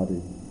this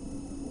body.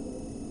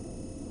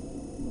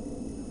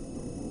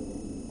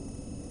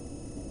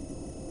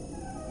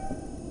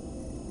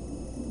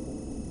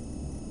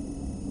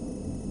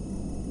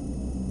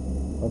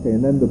 Okay,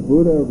 and then the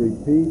Buddha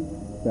repeats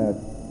that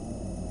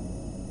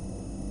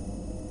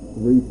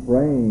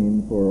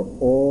refrain for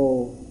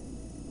all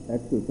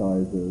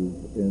exercises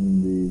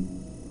in the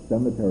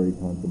cemetery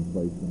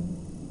contemplation.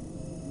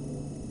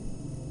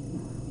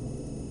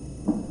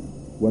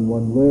 When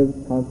one lives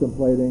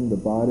contemplating the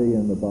body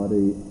and the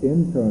body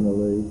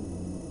internally,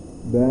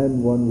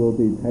 then one will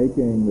be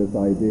taking this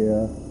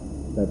idea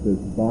that this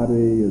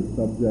body is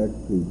subject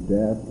to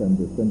death and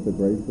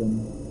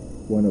disintegration.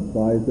 One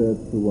applies it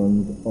to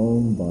one's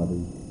own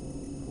body.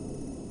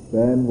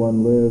 Then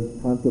one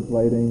lives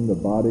contemplating the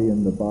body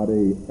and the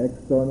body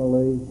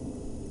externally.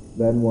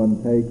 Then one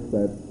takes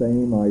that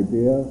same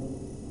idea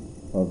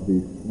of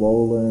the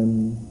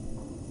swollen,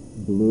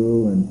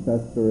 blue and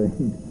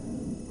festering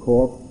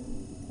corpse,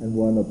 and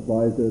one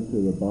applies it to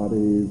the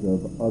bodies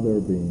of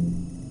other beings,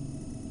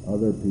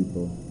 other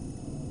people,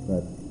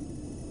 that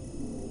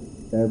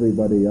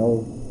everybody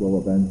else will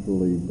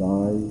eventually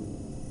die,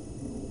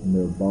 and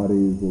their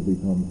bodies will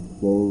become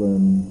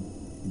swollen,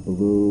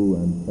 blue,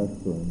 and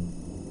festering.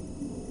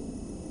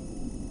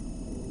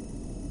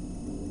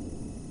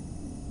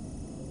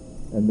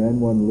 And then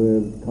one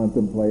lives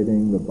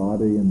contemplating the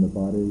body and the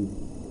body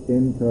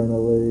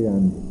internally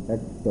and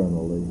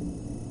externally.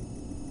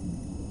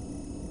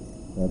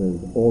 That is,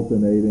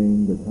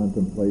 alternating the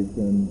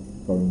contemplation,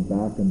 going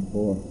back and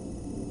forth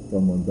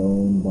from one's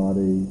own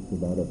body to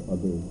that of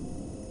others.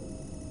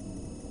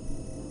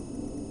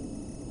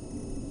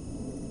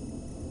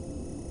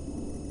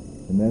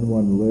 And then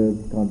one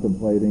lives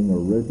contemplating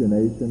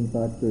origination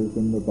factors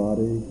in the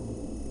body.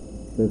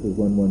 This is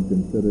when one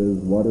considers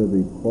what are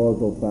the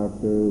causal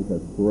factors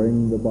that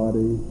bring the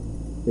body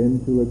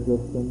into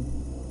existence.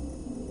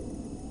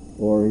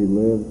 Or he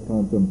lives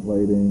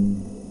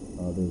contemplating,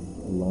 there's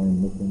a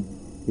line missing.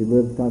 He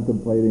lives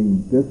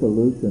contemplating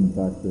dissolution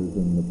factors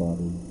in the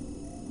body.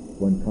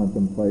 One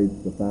contemplates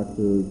the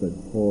factors that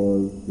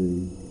cause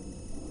the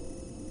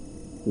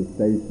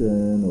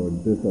cessation or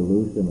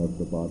dissolution of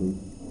the body.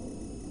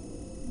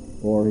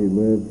 Or he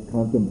lives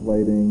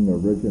contemplating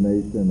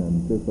origination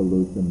and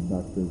dissolution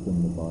factors in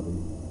the body.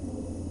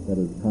 That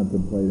is,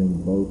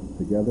 contemplating both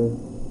together.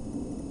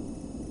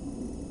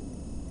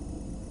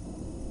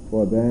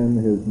 For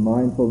then his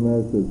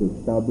mindfulness is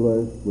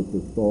established with the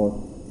thought,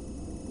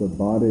 the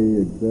body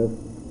exists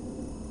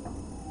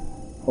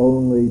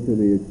only to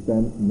the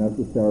extent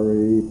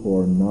necessary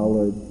for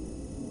knowledge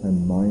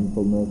and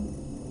mindfulness,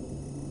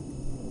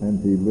 and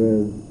he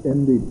lives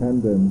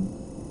independent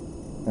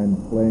and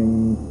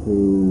clings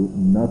to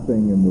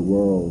nothing in the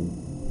world.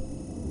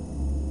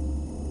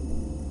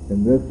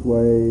 In this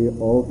way,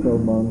 also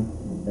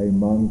a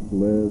monk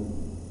lives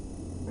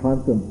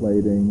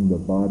contemplating the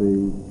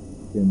body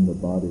in the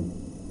body.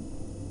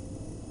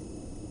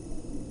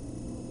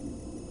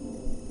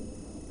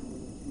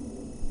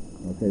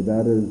 Okay,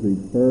 that is the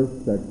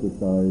first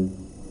exercise.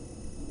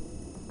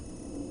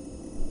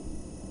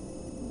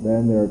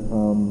 Then there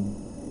come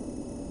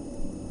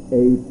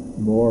 8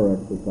 more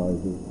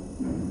exercises.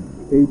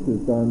 Each is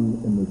done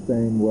in the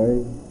same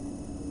way,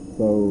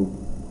 so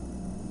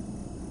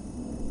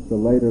the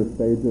later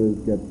stages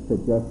get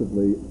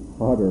progressively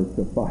harder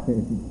to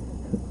find.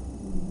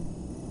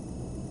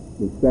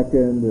 The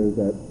second is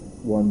that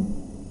one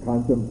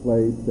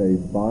contemplates a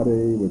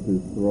body which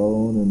is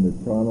thrown in the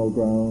charnel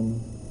ground,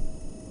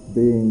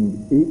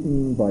 being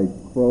eaten by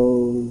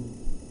crows,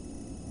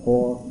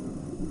 hawks,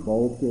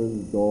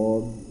 vultures,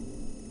 dogs,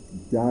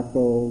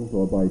 jackals,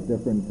 or by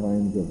different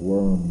kinds of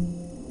worms.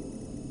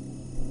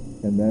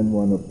 And then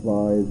one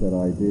applies that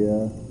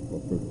idea or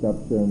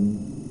perception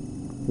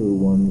to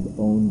one's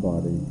own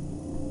body.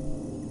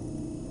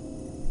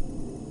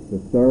 The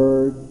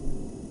third,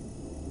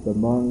 the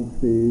monk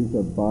sees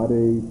a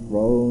body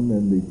thrown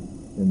in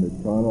the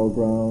charnel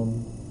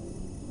ground,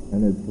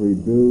 and it's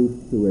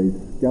reduced to a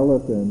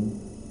skeleton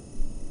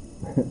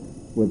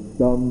with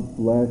some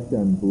flesh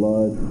and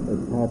blood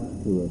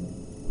attached to it.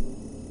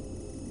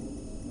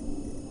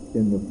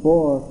 In the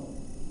fourth,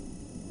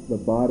 the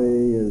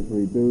body is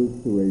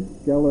reduced to a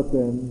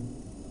skeleton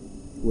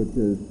which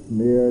is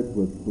smeared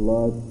with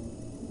blood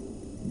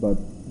but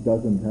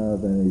doesn't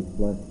have any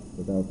flesh,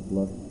 without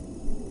flesh.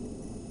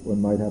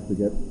 One might have to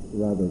get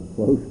rather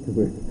close to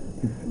it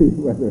to see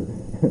whether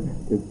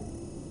it's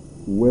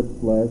with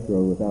flesh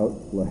or without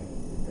flesh.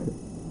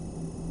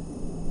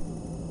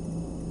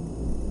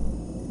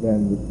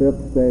 Then the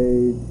fifth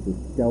stage, the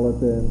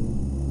skeleton,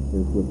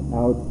 is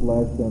without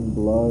flesh and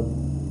blood.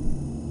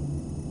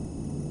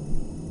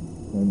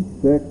 And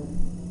sixth,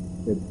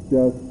 it's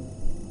just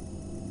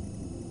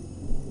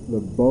the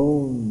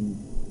bones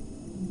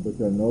which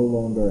are no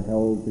longer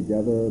held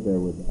together. They're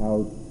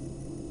without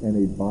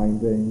any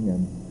binding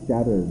and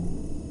scattered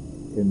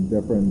in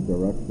different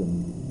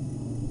directions.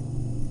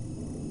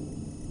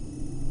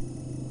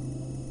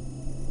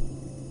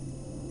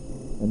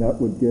 And that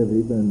would give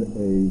even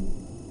a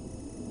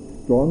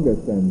stronger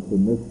sense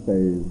in this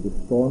phase, the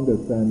stronger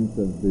sense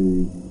of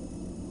the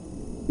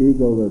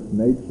egoless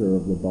nature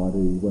of the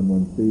body when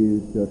one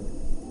sees just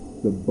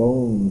the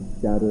bones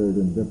scattered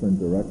in different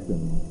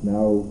directions.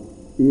 Now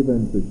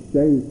even the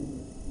shape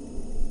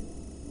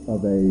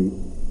of a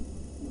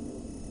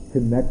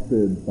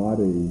connected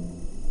body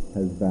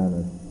has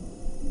vanished,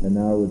 and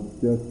now it's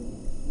just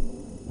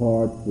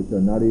parts which are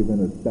not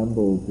even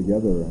assembled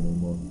together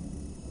anymore,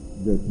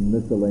 just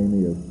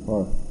miscellaneous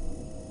parts.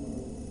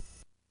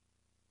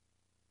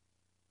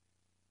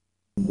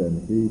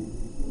 Then heat,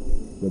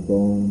 the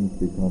bones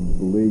become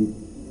bleached.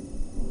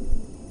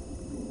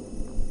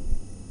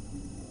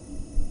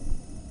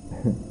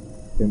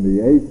 In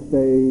the eighth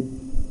stage,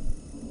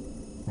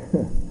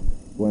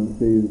 one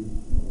sees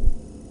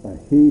a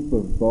heap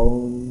of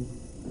bones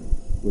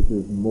which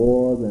is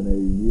more than a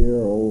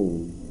year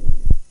old.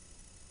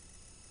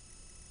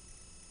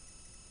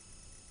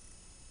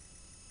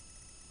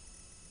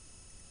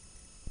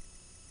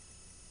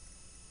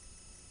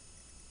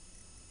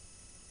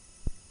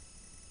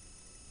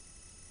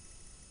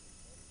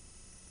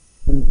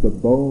 Since the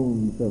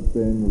bones have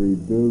been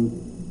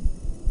reduced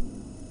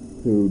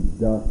to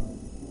dust,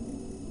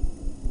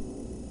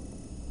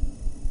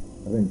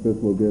 I think this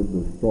will give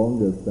the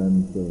strongest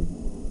sense of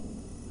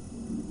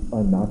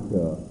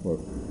anatta, or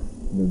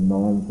the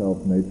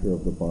non-self nature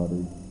of the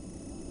body.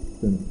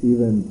 Since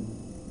even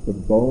the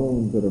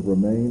bones that have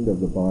remained of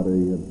the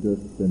body have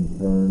just been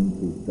turned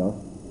to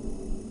dust,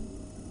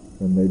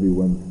 and maybe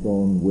when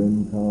strong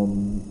wind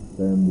comes,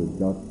 then the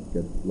dust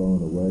gets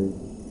blown away,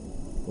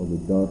 or the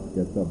dust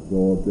gets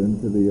absorbed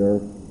into the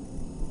earth,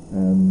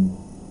 and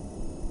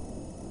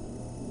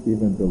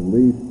even the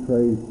least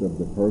trace of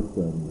the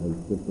person has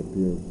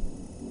disappeared.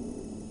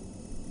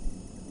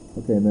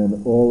 Okay, and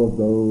then all of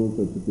those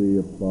are to be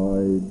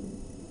applied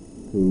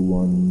to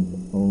one's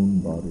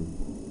own body.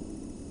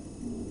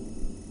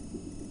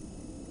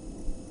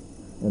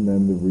 And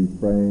then the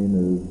refrain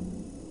is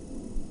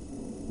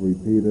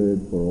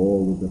repeated for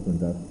all the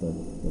different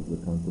aspects of the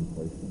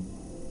contemplation.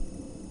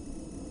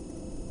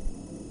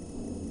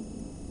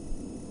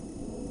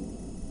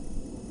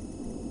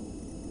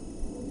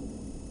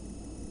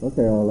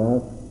 Okay, I'll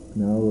ask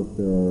now if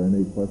there are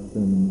any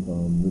questions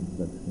on this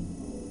section.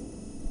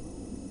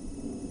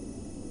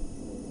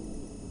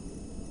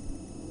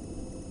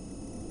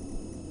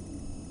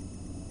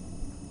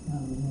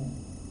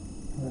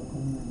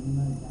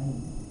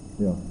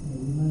 Yeah.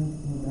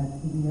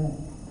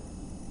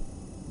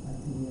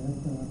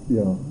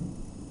 Yeah.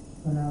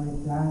 So now the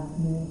plant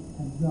may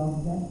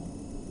absorb that.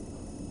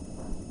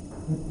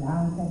 The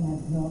plant can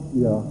absorb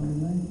the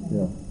elements.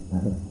 Yeah.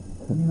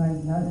 You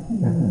might not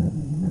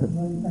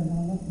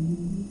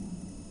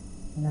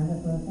another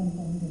person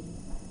can get.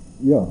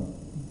 Yeah.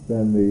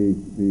 Then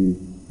the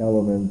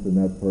elements in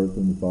that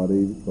person's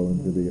body go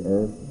into the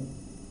earth.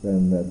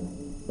 Then that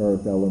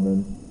earth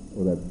element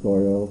or that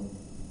soil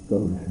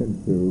goes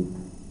into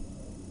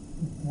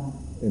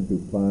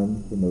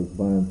plants, and those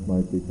plants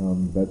might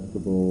become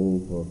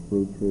vegetables or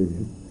fruit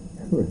trees.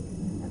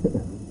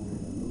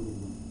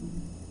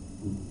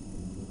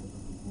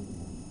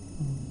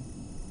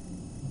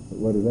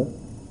 What is that?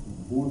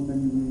 Bone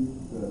manure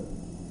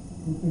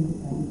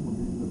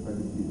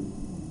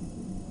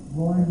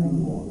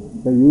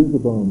They use the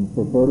bones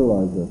for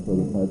fertilizer for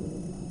the pets.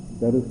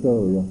 That is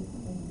so, yeah.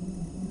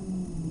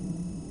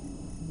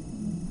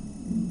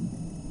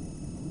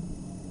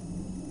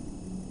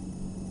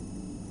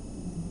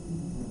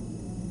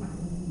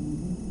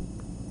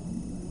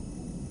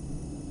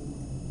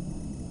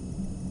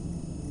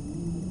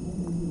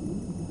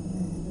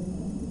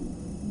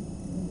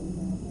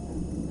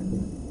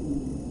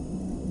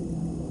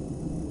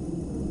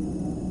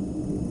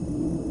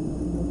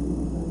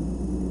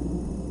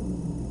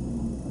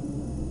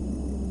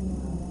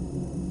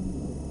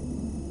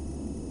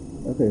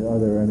 Okay, are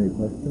there any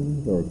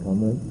questions or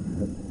comments?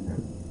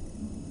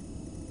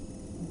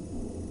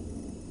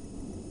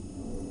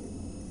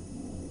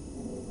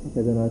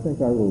 Okay, then I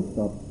think I will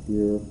stop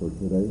here for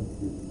today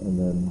and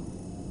then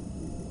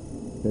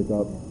pick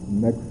up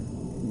next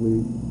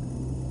week.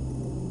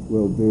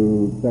 We'll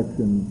do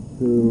sections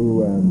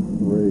 2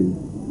 and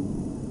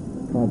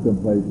 3,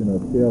 contemplation of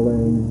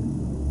feeling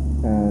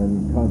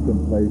and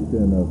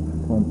contemplation of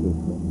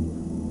consciousness.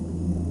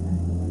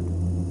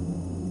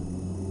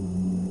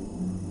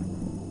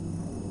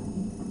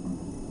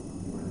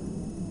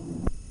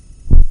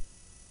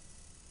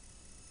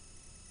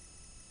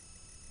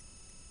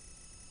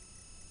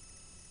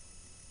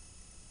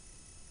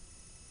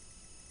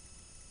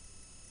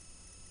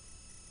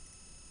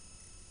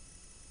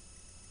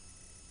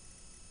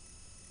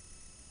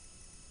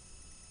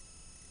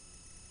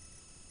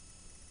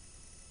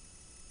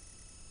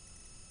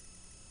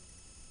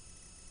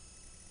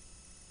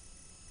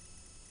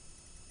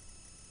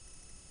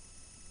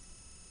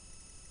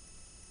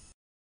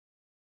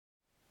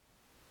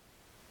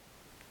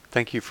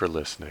 Thank you for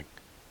listening.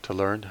 To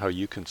learn how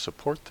you can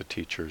support the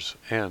teachers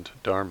and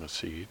Dharma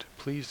Seed,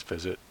 please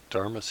visit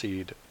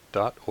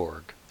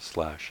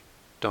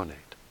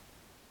dharmaseed.org/donate.